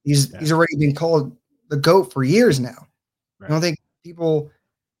game. Yeah. He's already been called the GOAT for years now. Right. I don't think people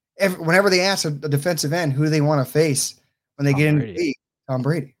whenever they ask a defensive end who do they want to face when they get into the league, Tom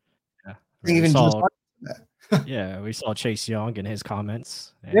Brady. Yeah. I think even we saw Chase Young in his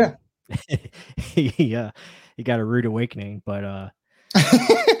comments. Yeah. he got a rude awakening, but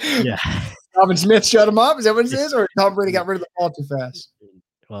yeah. Donovan Smith shut him up. Is that what it is? Or Tom Brady got rid of the ball too fast?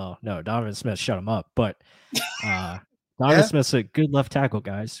 Well, no, Donovan Smith shut him up, but Donovan Smith's a good left tackle,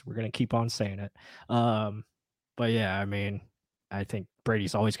 guys. We're gonna keep on saying it. But yeah, I mean, I think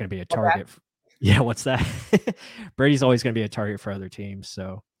Brady's always gonna be a target. Yeah, what's that? Brady's always gonna be a target for other teams.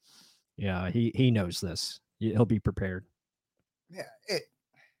 So yeah, he knows this. He'll be prepared. Yeah,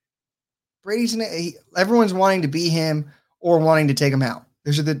 Brady's everyone's wanting to be him or wanting to take him out.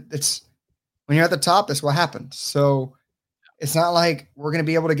 It's when you're at the top, that's what happens. So it's not like we're going to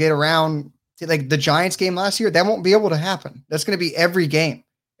be able to get around to like the Giants game last year. That won't be able to happen. That's going to be every game.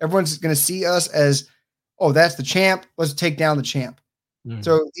 Everyone's going to see us as, oh, that's the champ. Let's take down the champ. Mm-hmm.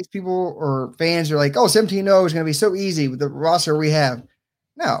 So these people or fans are like, oh, 17-0 is going to be so easy with the roster we have.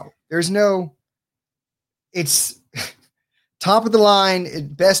 No, it's top of the line,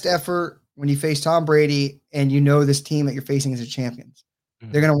 best effort when you face Tom Brady and you know this team that you're facing is the champions.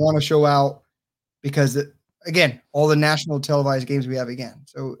 Mm-hmm. They're going to want to show out because, again, all the national televised games we have again.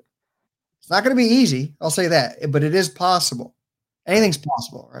 So it's not going to be easy. I'll say that, but it is possible. Anything's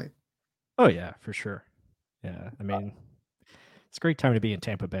possible, right? Oh, yeah, for sure. Yeah, I mean, it's a great time to be in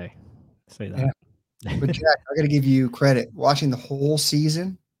Tampa Bay. I'll say that. Yeah. But, Jack, I got to give you credit. Watching the whole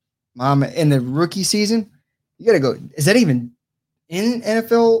season, Mom, in the rookie season, you got to go. Is that even in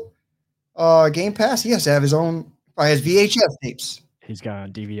NFL Game Pass? He has to have his own, probably has VHS tapes. He's got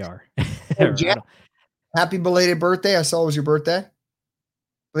on DVR. Hey, Jack, happy belated birthday. I saw it was your birthday. I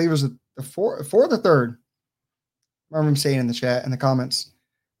believe it was the fourth or the third. I remember him saying in the chat, in the comments.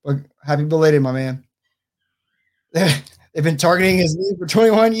 But happy belated, my man. They've been targeting his knee for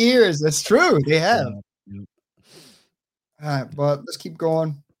 21 years. That's true. They have. Yeah. All right, but let's keep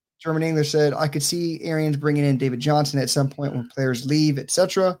going. German English said, I could see Arians bringing in David Johnson at some point when players leave,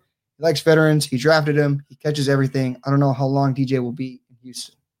 etc. He likes veterans. He drafted him. He catches everything. I don't know how long DJ will be in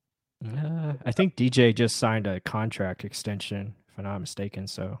Houston. I think DJ just signed a contract extension, if I'm not mistaken.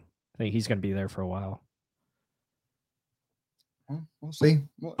 So I think he's going to be there for a while. We'll see.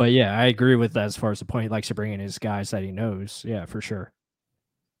 But yeah, I agree with that as far as the point. He likes to bring in his guys that he knows. Yeah, for sure.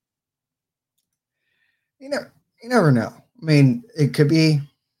 You never know. I mean, it could be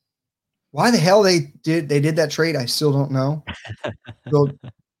why the hell they did that trade. I still don't know. It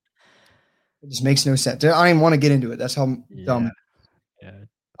just makes no sense. I don't even want to get into it. That's how dumb.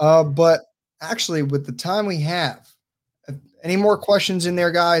 Yeah. But actually, with the time we have, any more questions in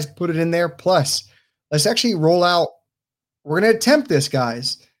there, guys? Put it in there. Plus, let's actually roll out. We're going to attempt this,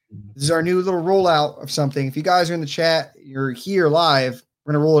 guys. This is our new little rollout of something. If you guys are in the chat, you're here live,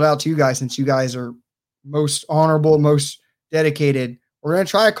 we're going to roll it out to you guys since you guys are most honorable, most dedicated. We're going to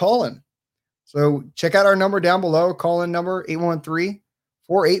try a call-in. So check out our number down below. Call-in number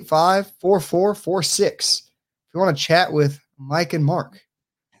 813-485-4446. If you want to chat with Mike and Mark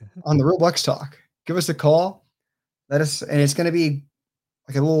on the Real Bucs Talk, give us a call. And it's going to be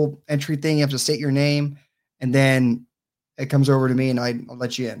like a little entry thing. You have to state your name, and then it comes over to me and I'll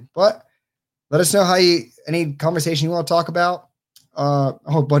let you in. But let us know any conversation you want to talk about.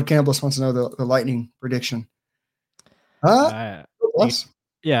 Bud Campbell wants to know the Lightning prediction. Yeah,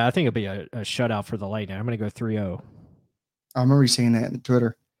 I think it'll be a shutout for the Lightning. I'm going to go 3-0. I remember you saying that in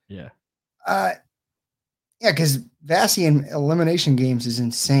Twitter. Yeah. Because Vassy in elimination games is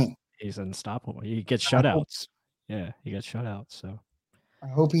insane. He's unstoppable. He gets shutouts. Yeah, he gets shutouts. So I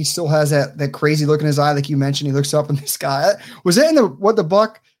hope he still has that crazy look in his eye, like you mentioned. He looks up in the sky. Was that in the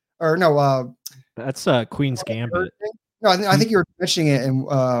Buck or no? That's Queen's Gambit. No, I think you were mentioning it in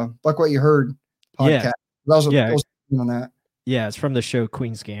Buck What You Heard podcast. Yeah. I was on that. Yeah, it's from the show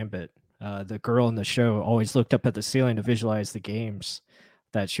Queen's Gambit. The girl in the show always looked up at the ceiling to visualize the games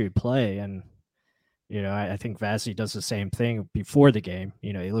that she would play, and I think Vassy does the same thing before the game.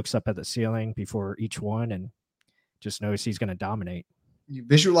 He looks up at the ceiling before each one and just knows he's going to dominate. You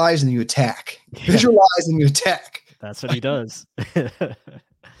visualize and you attack. Visualize and you attack. That's what he does.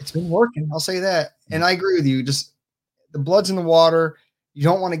 It's been working. I'll say that. And I agree with you. Just the blood's in the water. You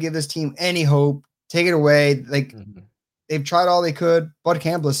don't want to give this team any hope. Take it away. They've tried all they could. Bud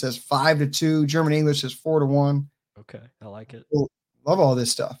Campbell says 5-2. German English says 4-1. Okay. I like it. Love all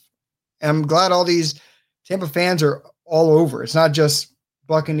this stuff. And I'm glad all these Tampa fans are all over. It's not just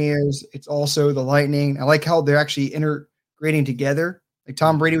Buccaneers. It's also the Lightning. I like how they're actually integrating together. Like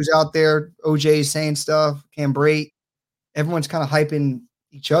Tom Brady was out there. OJ is saying stuff. Cam Brate. Everyone's kind of hyping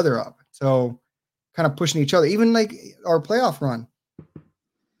each other up. So kind of pushing each other. Even like our playoff run.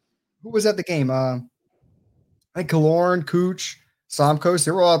 Who was at the game? I think Killorn, Cooch, Stamkos,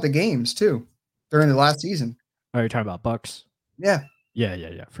 they were all at the games too during the last season. Oh, you're talking about Bucs? Yeah.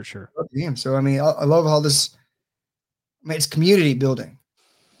 Yeah, for sure. So, I mean, I love how it's community building.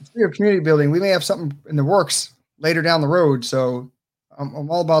 It's community building. We may have something in the works later down the road. So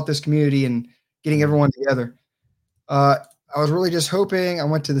I'm all about this community and getting everyone together. I was really just hoping I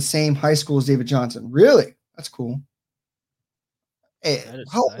went to the same high school as David Johnson. Really? That's cool. Hey,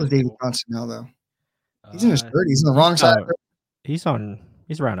 how old That is is David cool. Johnson now, though? He's in his 30s, on the wrong He's side.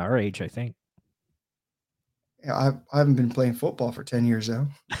 he's around our age, I think. Yeah, I haven't been playing football for 10 years, though.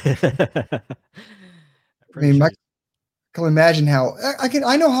 I'm I pretty mean, sure. I can imagine how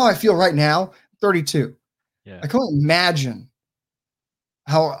I know how I feel right now, 32. Yeah. I can't imagine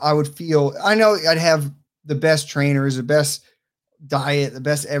how I would feel. I know I'd have the best trainers, the best diet, the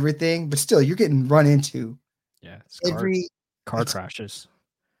best everything, but still, you're getting run into Yeah. It's every, car it's crashes.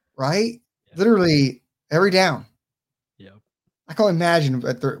 right, Yeah. literally every down. Yep. I can't imagine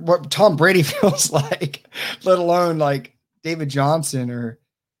what Tom Brady feels like, let alone like David Johnson or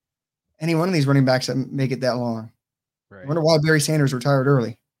any one of these running backs that make it that long. I Right. wonder why Barry Sanders retired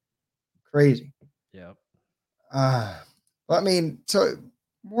early. Crazy. Yep. Uh, well, I mean, so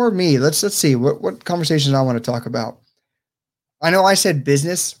more of me. Let's see what conversations I want to talk about. I know I said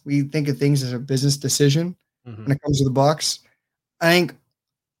business. We think of things as a business decision Mm-hmm. when it comes to the Bucs. I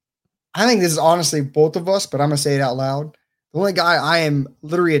think this is honestly both of us, but I'm gonna say it out loud. The only guy I am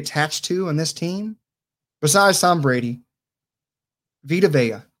literally attached to on this team, besides Tom Brady, Vita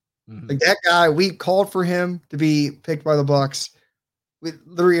Vea. Mm-hmm. Like that guy, we called for him to be picked by the Bucs. We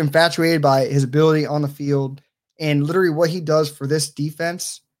literally infatuated by his ability on the field and literally what he does for this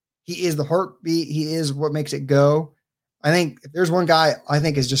defense. He is the heartbeat. He is what makes it go. I think if there's one guy I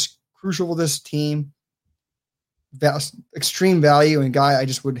think is just crucial for this team, extreme value, and guy I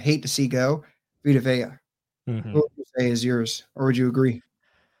just would hate to see go, Vita Vea. Mm-hmm. Who would you say is yours, or would you agree?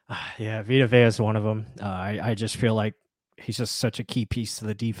 Yeah, Vita Vea is one of them. I just feel like he's just such a key piece to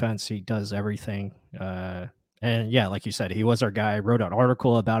the defense. He does everything. And yeah, like you said, he was our guy. I wrote an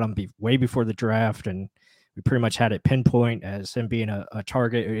article about him way before the draft, and we pretty much had it pinpoint as him being a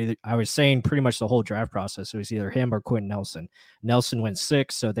target. I was saying pretty much the whole draft process. It was either him or Quentin Nelson. Nelson went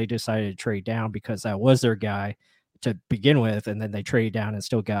 6, so they decided to trade down because that was their guy to begin with, and then they traded down and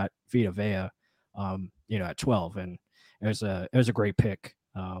still got Vita Vea, at 12, and it was a great pick.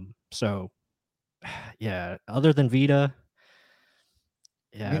 So yeah, other than Vita,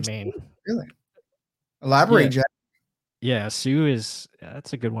 yeah, I mean, Really? yeah, Elaborate, Jack. yeah,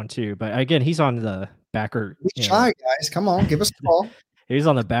 that's a good one too. But again, he's on the backer, Be shy, guys. Come on, give us a call. he's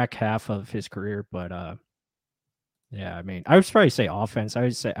on the back half of his career. But yeah, I mean, I would probably say offense.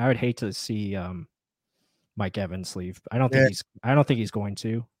 I would hate to see Mike Evans leave. Yeah. I don't think he's going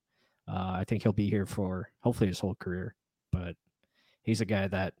to. I think he'll be here for hopefully his whole career. But he's a guy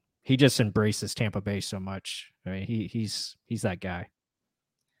that he just embraces Tampa Bay so much. I mean, he's that guy.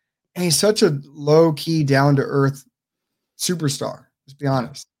 And he's such a low key, down to earth superstar. Let's be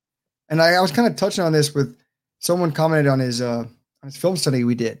honest. And I was kind of touching on this with someone commented on his film study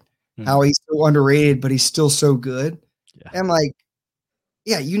we did, how he's so underrated, but he's still so good. Yeah. And I'm like,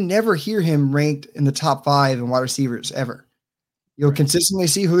 yeah, you never hear him ranked in the top 5 in wide receivers ever. You'll consistently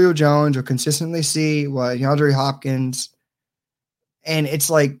see Julio Jones. You'll consistently see DeAndre Hopkins. And it's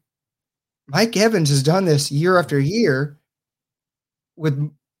like Mike Evans has done this year after year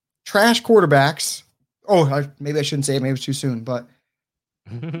with trash quarterbacks. Oh, maybe I shouldn't say it. Maybe it's too soon, but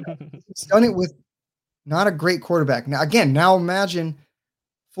he's done it with not a great quarterback. Now imagine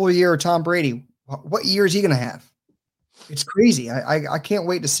full year of Tom Brady. What year is he going to have? It's crazy. I can't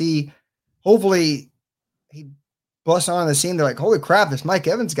wait to see. Hopefully he busts on the scene. They're like, holy crap, this Mike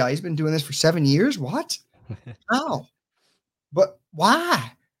Evans guy, he's been doing this for 7 years. What? How? But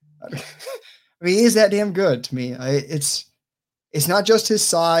why? I mean, he is that damn good to me. It's not just his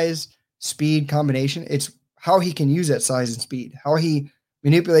size, speed combination. It's how he can use that size and speed, how he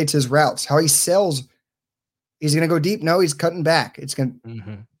manipulates his routes, how he sells. He's going to go deep. No, he's cutting back.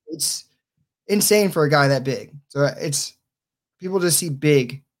 It's insane for a guy that big. So it's people just see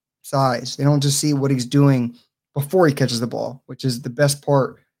big size. They don't just see what he's doing before he catches the ball, which is the best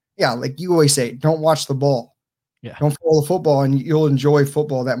part. Yeah. Like you always say, don't watch the ball. Yeah. Don't follow the football and you'll enjoy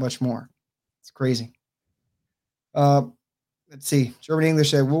football that much more. It's crazy. Let's see. German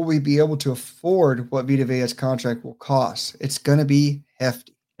English said, will we be able to afford what Vita Vea's contract will cost? It's going to be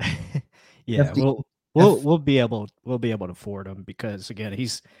hefty. Yeah. Hefty. We'll be able to afford him because again,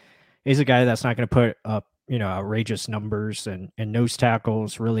 he's a guy that's not going to put up, outrageous numbers, and nose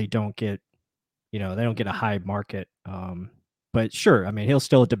tackles really don't get, they don't get a high market. But sure, I mean, he'll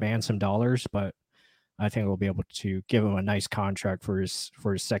still demand some dollars, but I think we'll be able to give him a nice contract for his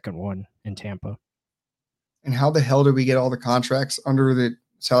second one in Tampa. And how the hell did we get all the contracts under the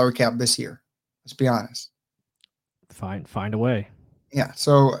salary cap this year? Let's be honest. Find a way. Yeah.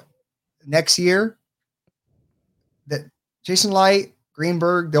 So next year, that Jason Light,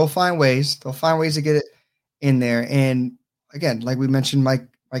 Greenberg, they'll find ways. They'll find ways to get it. in there. And again, like we mentioned, Mike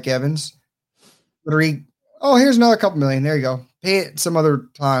Evans, literally, oh, here's another couple million. There you go. Pay it some other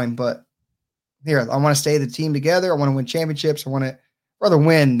time, but here, I want to stay the team together. I want to win championships. I want to rather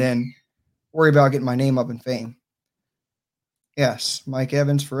win than worry about getting my name up in fame. Yes, Mike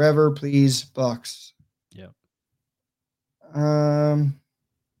Evans forever, please, Bucs. Yep.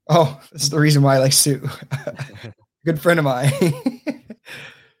 Oh, this is the reason why I like Sue. Good friend of mine.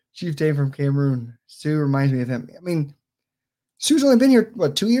 Chief Dane from Cameroon. Sue reminds me of him. I mean, Sue's only been here,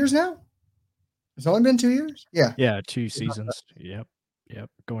 what, 2 years now? It's only been 2 years? Yeah. Yeah, 2 seasons. Yep.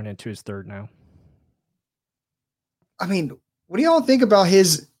 Going into his third now. I mean, what do y'all think about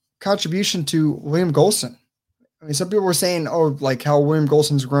his contribution to William Golson? I mean, some people were saying, oh, like how William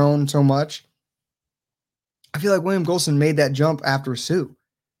Golson's grown so much. I feel like William Golson made that jump after Sue.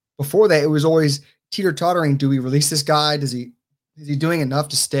 Before that, it was always teeter-tottering. Do we release this guy? Is he doing enough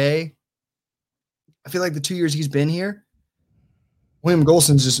to stay? I feel like the 2 years he's been here, William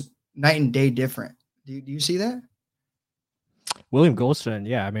Golson's just night and day different. Do you see that? William Golson,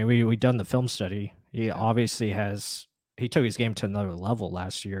 yeah. I mean, we done the film study. He obviously he took his game to another level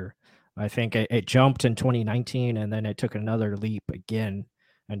last year. I think it jumped in 2019, and then it took another leap again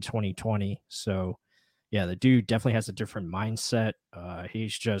in 2020. So, yeah, the dude definitely has a different mindset.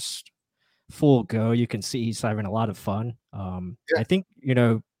 He's just full go. You can see he's having a lot of fun. I think,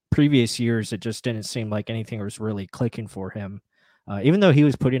 previous years, it just didn't seem like anything was really clicking for him. Even though he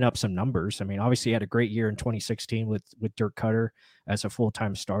was putting up some numbers. I mean, obviously he had a great year in 2016 with Dirk Cutter as a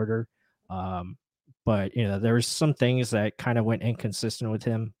full-time starter. But, there was some things that kind of went inconsistent with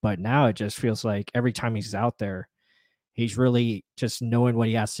him. But now it just feels like every time he's out there, he's really just knowing what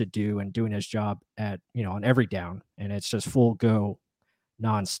he has to do and doing his job on every down. And it's just full go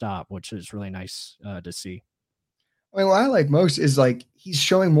nonstop, which is really nice to see. I mean, what I like most is like he's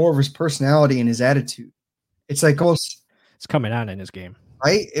showing more of his personality and his attitude. It's like almost it's coming out in his game,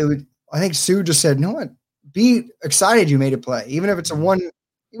 right? I think Sue just said, "No, what? Be excited you made a play, even if it's even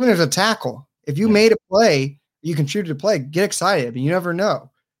if it's a tackle. If you made a play, you contributed to play. Get excited. I mean, you never know.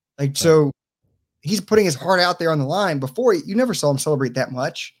 Like so, he's putting his heart out there on the line. Before you never saw him celebrate that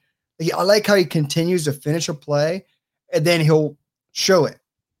much. I like how he continues to finish a play, and then he'll show it.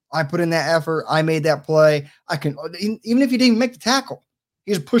 I put in that effort. I made that play. I can, even if he didn't make the tackle,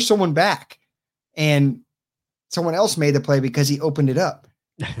 he just pushed someone back, and someone else made the play because he opened it up.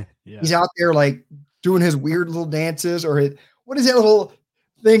 He's out there like doing his weird little dances or what is that little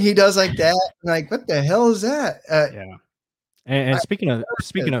thing he does like that? Like, what the hell is that? And speaking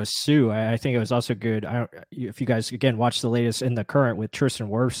of Sue, I think it was also good. If you guys again watch the latest In the Current with Tristan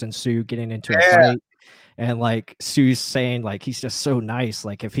Wirfs and Sue getting into a fight, and like Sue's saying like he's just so nice.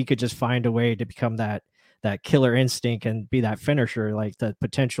 Like if he could just find a way to become that killer instinct and be that finisher, like the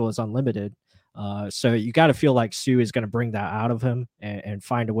potential is unlimited. So you got to feel like Sue is going to bring that out of him and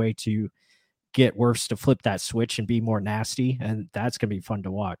find a way to get Wirfs to flip that switch and be more nasty. And that's going to be fun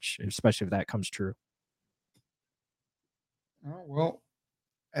to watch, especially if that comes true. Oh, well,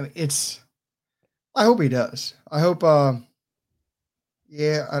 I mean, I hope he does. I hope,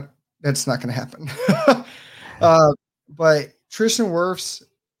 that's not going to happen. But Tristan Wirfs,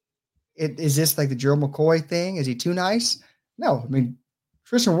 is this like the Gerald McCoy thing? Is he too nice? No, I mean,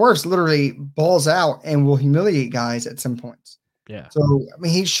 Tristan Wirfs literally balls out and will humiliate guys at some points. Yeah. So, I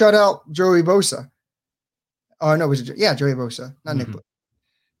mean, he shut out Joey Bosa. Oh, no, Joey Bosa, not Nick.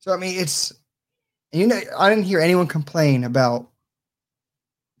 So, I mean, I didn't hear anyone complain about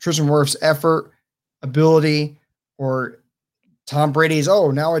Tristan Wirfs' effort, ability, or Tom Brady's,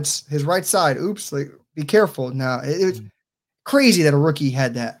 now it's his right side. Oops, like, be careful. Now, it was crazy that a rookie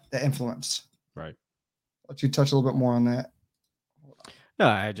had that influence. Right. I'll let you touch a little bit more on that. No,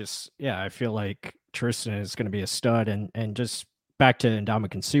 I feel like Tristan is going to be a stud. And just back to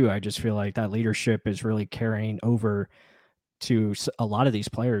Ndamukong Suh, I just feel like that leadership is really carrying over to a lot of these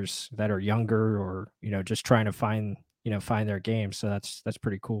players that are younger or, just trying to find their game. So that's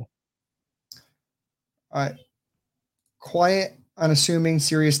pretty cool. All right. Quiet, unassuming,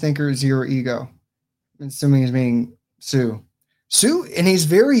 serious thinker, zero ego. I'm assuming is meaning Sue. And he's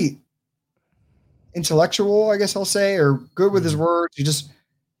very intellectual, I guess I'll say, or good with his words. He's just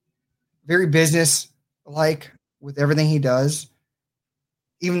very business-like with everything he does.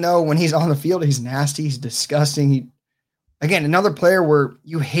 Even though when he's on the field, he's nasty, he's disgusting. Again, another player where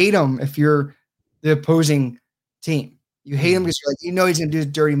you hate him if you're the opposing team. You hate him because you're like, he's going to do his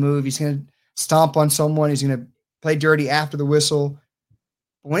dirty move. He's going to stomp on someone. He's going to play dirty after the whistle.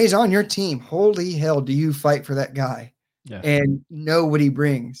 But when he's on your team, holy hell, do you fight for that guy and know what he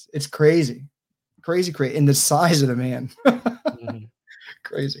brings? It's crazy. Crazy. And the size of the man.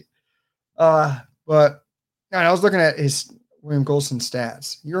 Crazy. But No, I was looking at his William Golson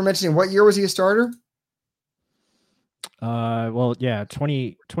stats. You were mentioning what year was he a starter? Well, yeah,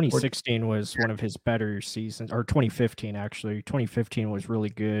 2016 was one of his better seasons, or 2015 actually. 2015 was really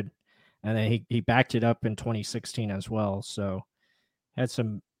good, and then he backed it up in 2016 as well. So had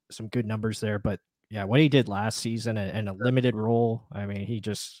some good numbers there. But yeah, what he did last season in a limited role, I mean,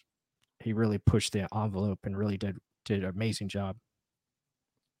 he really pushed the envelope and really did an amazing job.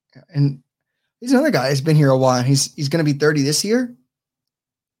 And he's another guy who's been here a while. He's going to be 30 this year.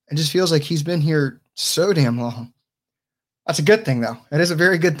 It just feels like he's been here so damn long. That's a good thing, though. It is a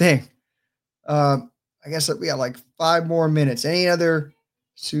very good thing. I guess we got like 5 more minutes. Any other?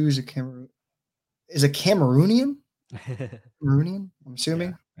 Sue's a Cameroon. Is a Cameroonian? Cameroonian, I'm assuming.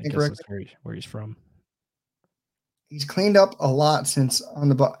 Yeah, I guess that's where he's from. He's cleaned up a lot since on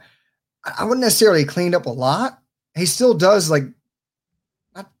the Bucs. I wouldn't necessarily cleaned up a lot. He still does like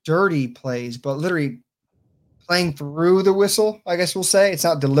not dirty plays, but literally playing through the whistle, I guess we'll say. It's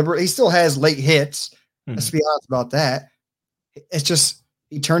not deliberate. He still has late hits. Let's be honest about that. It's just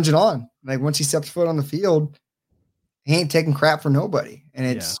he turns it on. Like once he steps foot on the field, he ain't taking crap for nobody. And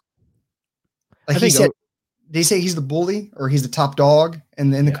it's like he said, did he say he's the bully or he's the top dog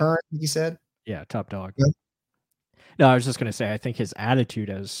in the current, he said? Yeah, top dog. Yeah. No, I was just going to say, I think his attitude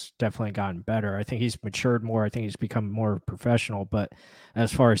has definitely gotten better. I think he's matured more. I think he's become more professional. But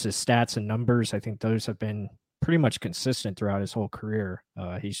as far as his stats and numbers, I think those have been pretty much consistent throughout his whole career.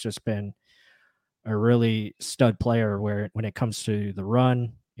 He's just been a really stud player when it comes to the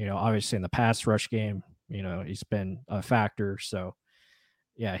run, obviously in the pass rush game, he's been a factor. So,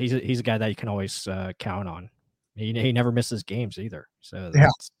 yeah, he's a guy that you can always count on. He never misses games either. So,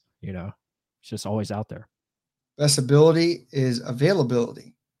 that's, he's just always out there. Best ability is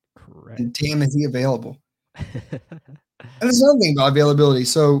availability. Correct. And damn, is he available? And there's another thing about availability.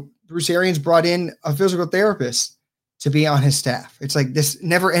 So Bruce Arians brought in a physical therapist to be on his staff. It's like this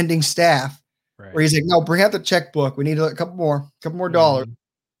never-ending staff where he's like, no, bring out the checkbook. We need a couple more dollars.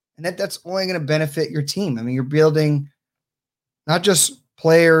 And that's only going to benefit your team. I mean, you're building not just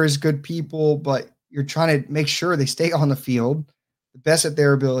players, good people, but you're trying to make sure they stay on the field, the best at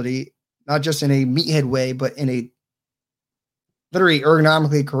their ability, not just in a meathead way, but in a literally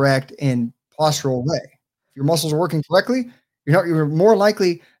ergonomically correct and postural way. If your muscles are working correctly, you're more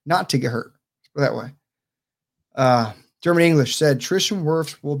likely not to get hurt. Put it that way. German English said Tristan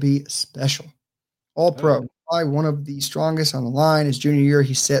Wirfs will be special. All pro. One of the strongest on the line. His junior year,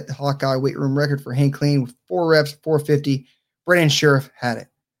 he set the Hawkeye weight room record for hang clean with 4 reps, 450. Brandon Sheriff had it.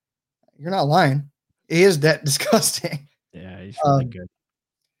 You're not lying. It is that disgusting. Yeah, he's really good.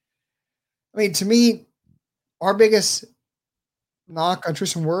 I mean, to me, our biggest knock on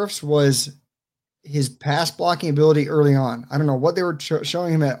Tristan Wirfs was his pass blocking ability early on. I don't know what they were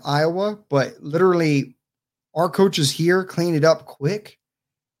showing him at Iowa, but literally our coaches here cleaned it up quick.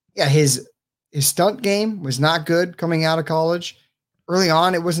 Yeah, his stunt game was not good coming out of college. Early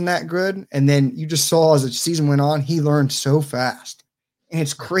on, it wasn't that good. And then you just saw as the season went on, he learned so fast. And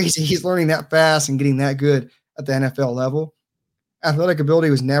it's crazy. He's learning that fast and getting that good at the NFL level. Athletic ability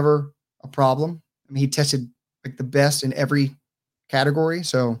was never a problem. I mean, he tested like the best in every category.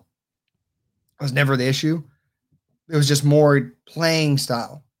 So it was never the issue. It was just more playing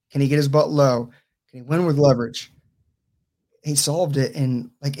style. Can he get his butt low? Can he win with leverage? He solved it in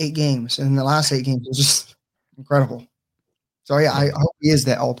like 8 games. And in the last 8 games, it was just incredible. So, yeah, I hope he is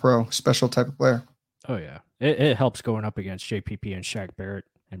that all-pro special type of player. Oh, yeah. It helps going up against JPP and Shaq Barrett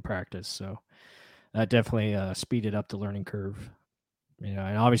in practice. So that definitely speeded up the learning curve. And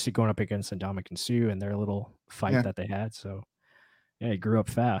obviously going up against Ndamukong Suh and their little fight that they had. So, yeah, he grew up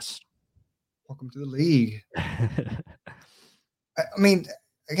fast. Welcome to the league. I mean,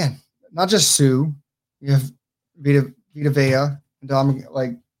 again, not just Sue. You have Vita Vea,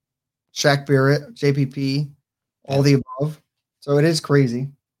 like Shaq Barrett, JPP, all the above. So it is crazy.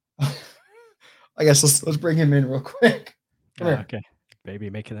 I guess let's bring him in real quick. Come here. Okay. Baby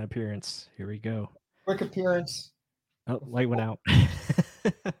making an appearance. Here we go. Quick appearance. Oh, light went out.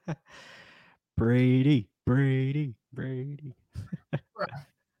 Brady.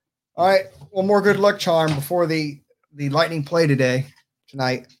 All right. One more good luck charm before the Lightning play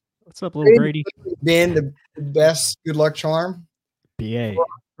tonight. What's up, little Brady? Been the best good luck charm. BA.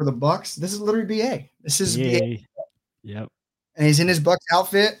 For the Bucs. This is literally BA. This is BA. Yep. And he's in his Bucs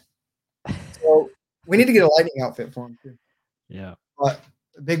outfit. So we need to get a Lightning outfit for him too. Yeah. But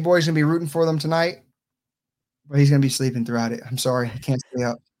the big boy's gonna be rooting for them tonight. But he's gonna be sleeping throughout it. I'm sorry, I can't stay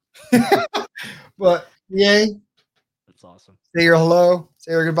up. But yay. That's awesome. Say your hello,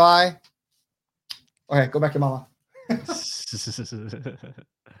 say your goodbye. All right, go back to mama.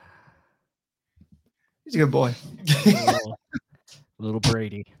 He's a good boy. little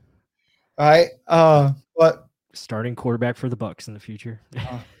Brady. All right. But starting quarterback for the Bucs in the future.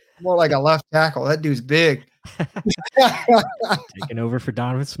 More like a left tackle. That dude's big. Taking over for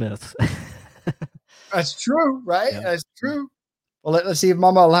Donovan Smith. That's true, right? Yeah. That's true. Well, let's see if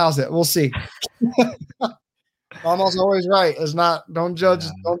Mama allows it. We'll see. Mama's always right. Don't judge.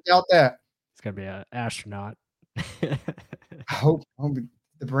 Don't doubt that. It's gonna be an astronaut. I hope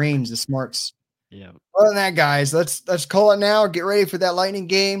the brains, the smarts. Yeah. Other than that, guys, let's call it now. Get ready for that Lightning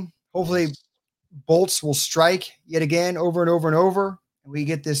game. Hopefully, bolts will strike yet again over and over and over. And we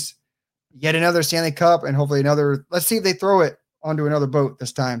get this yet another Stanley Cup, and hopefully another. Let's see if they throw it onto another boat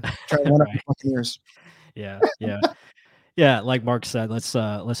this time. Try to one up the Buccaneers. Yeah. Yeah, like Mark said,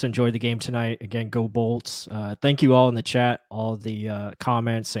 let's enjoy the game tonight. Again, go Bolts. Thank you all in the chat, all the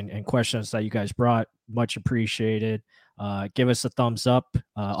comments and questions that you guys brought. Much appreciated. Give us a thumbs up.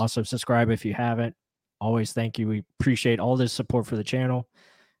 Also subscribe if you haven't. Always thank you. We appreciate all this support for the channel.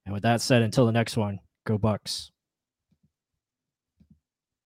 And with that said, until the next one, go Bucs.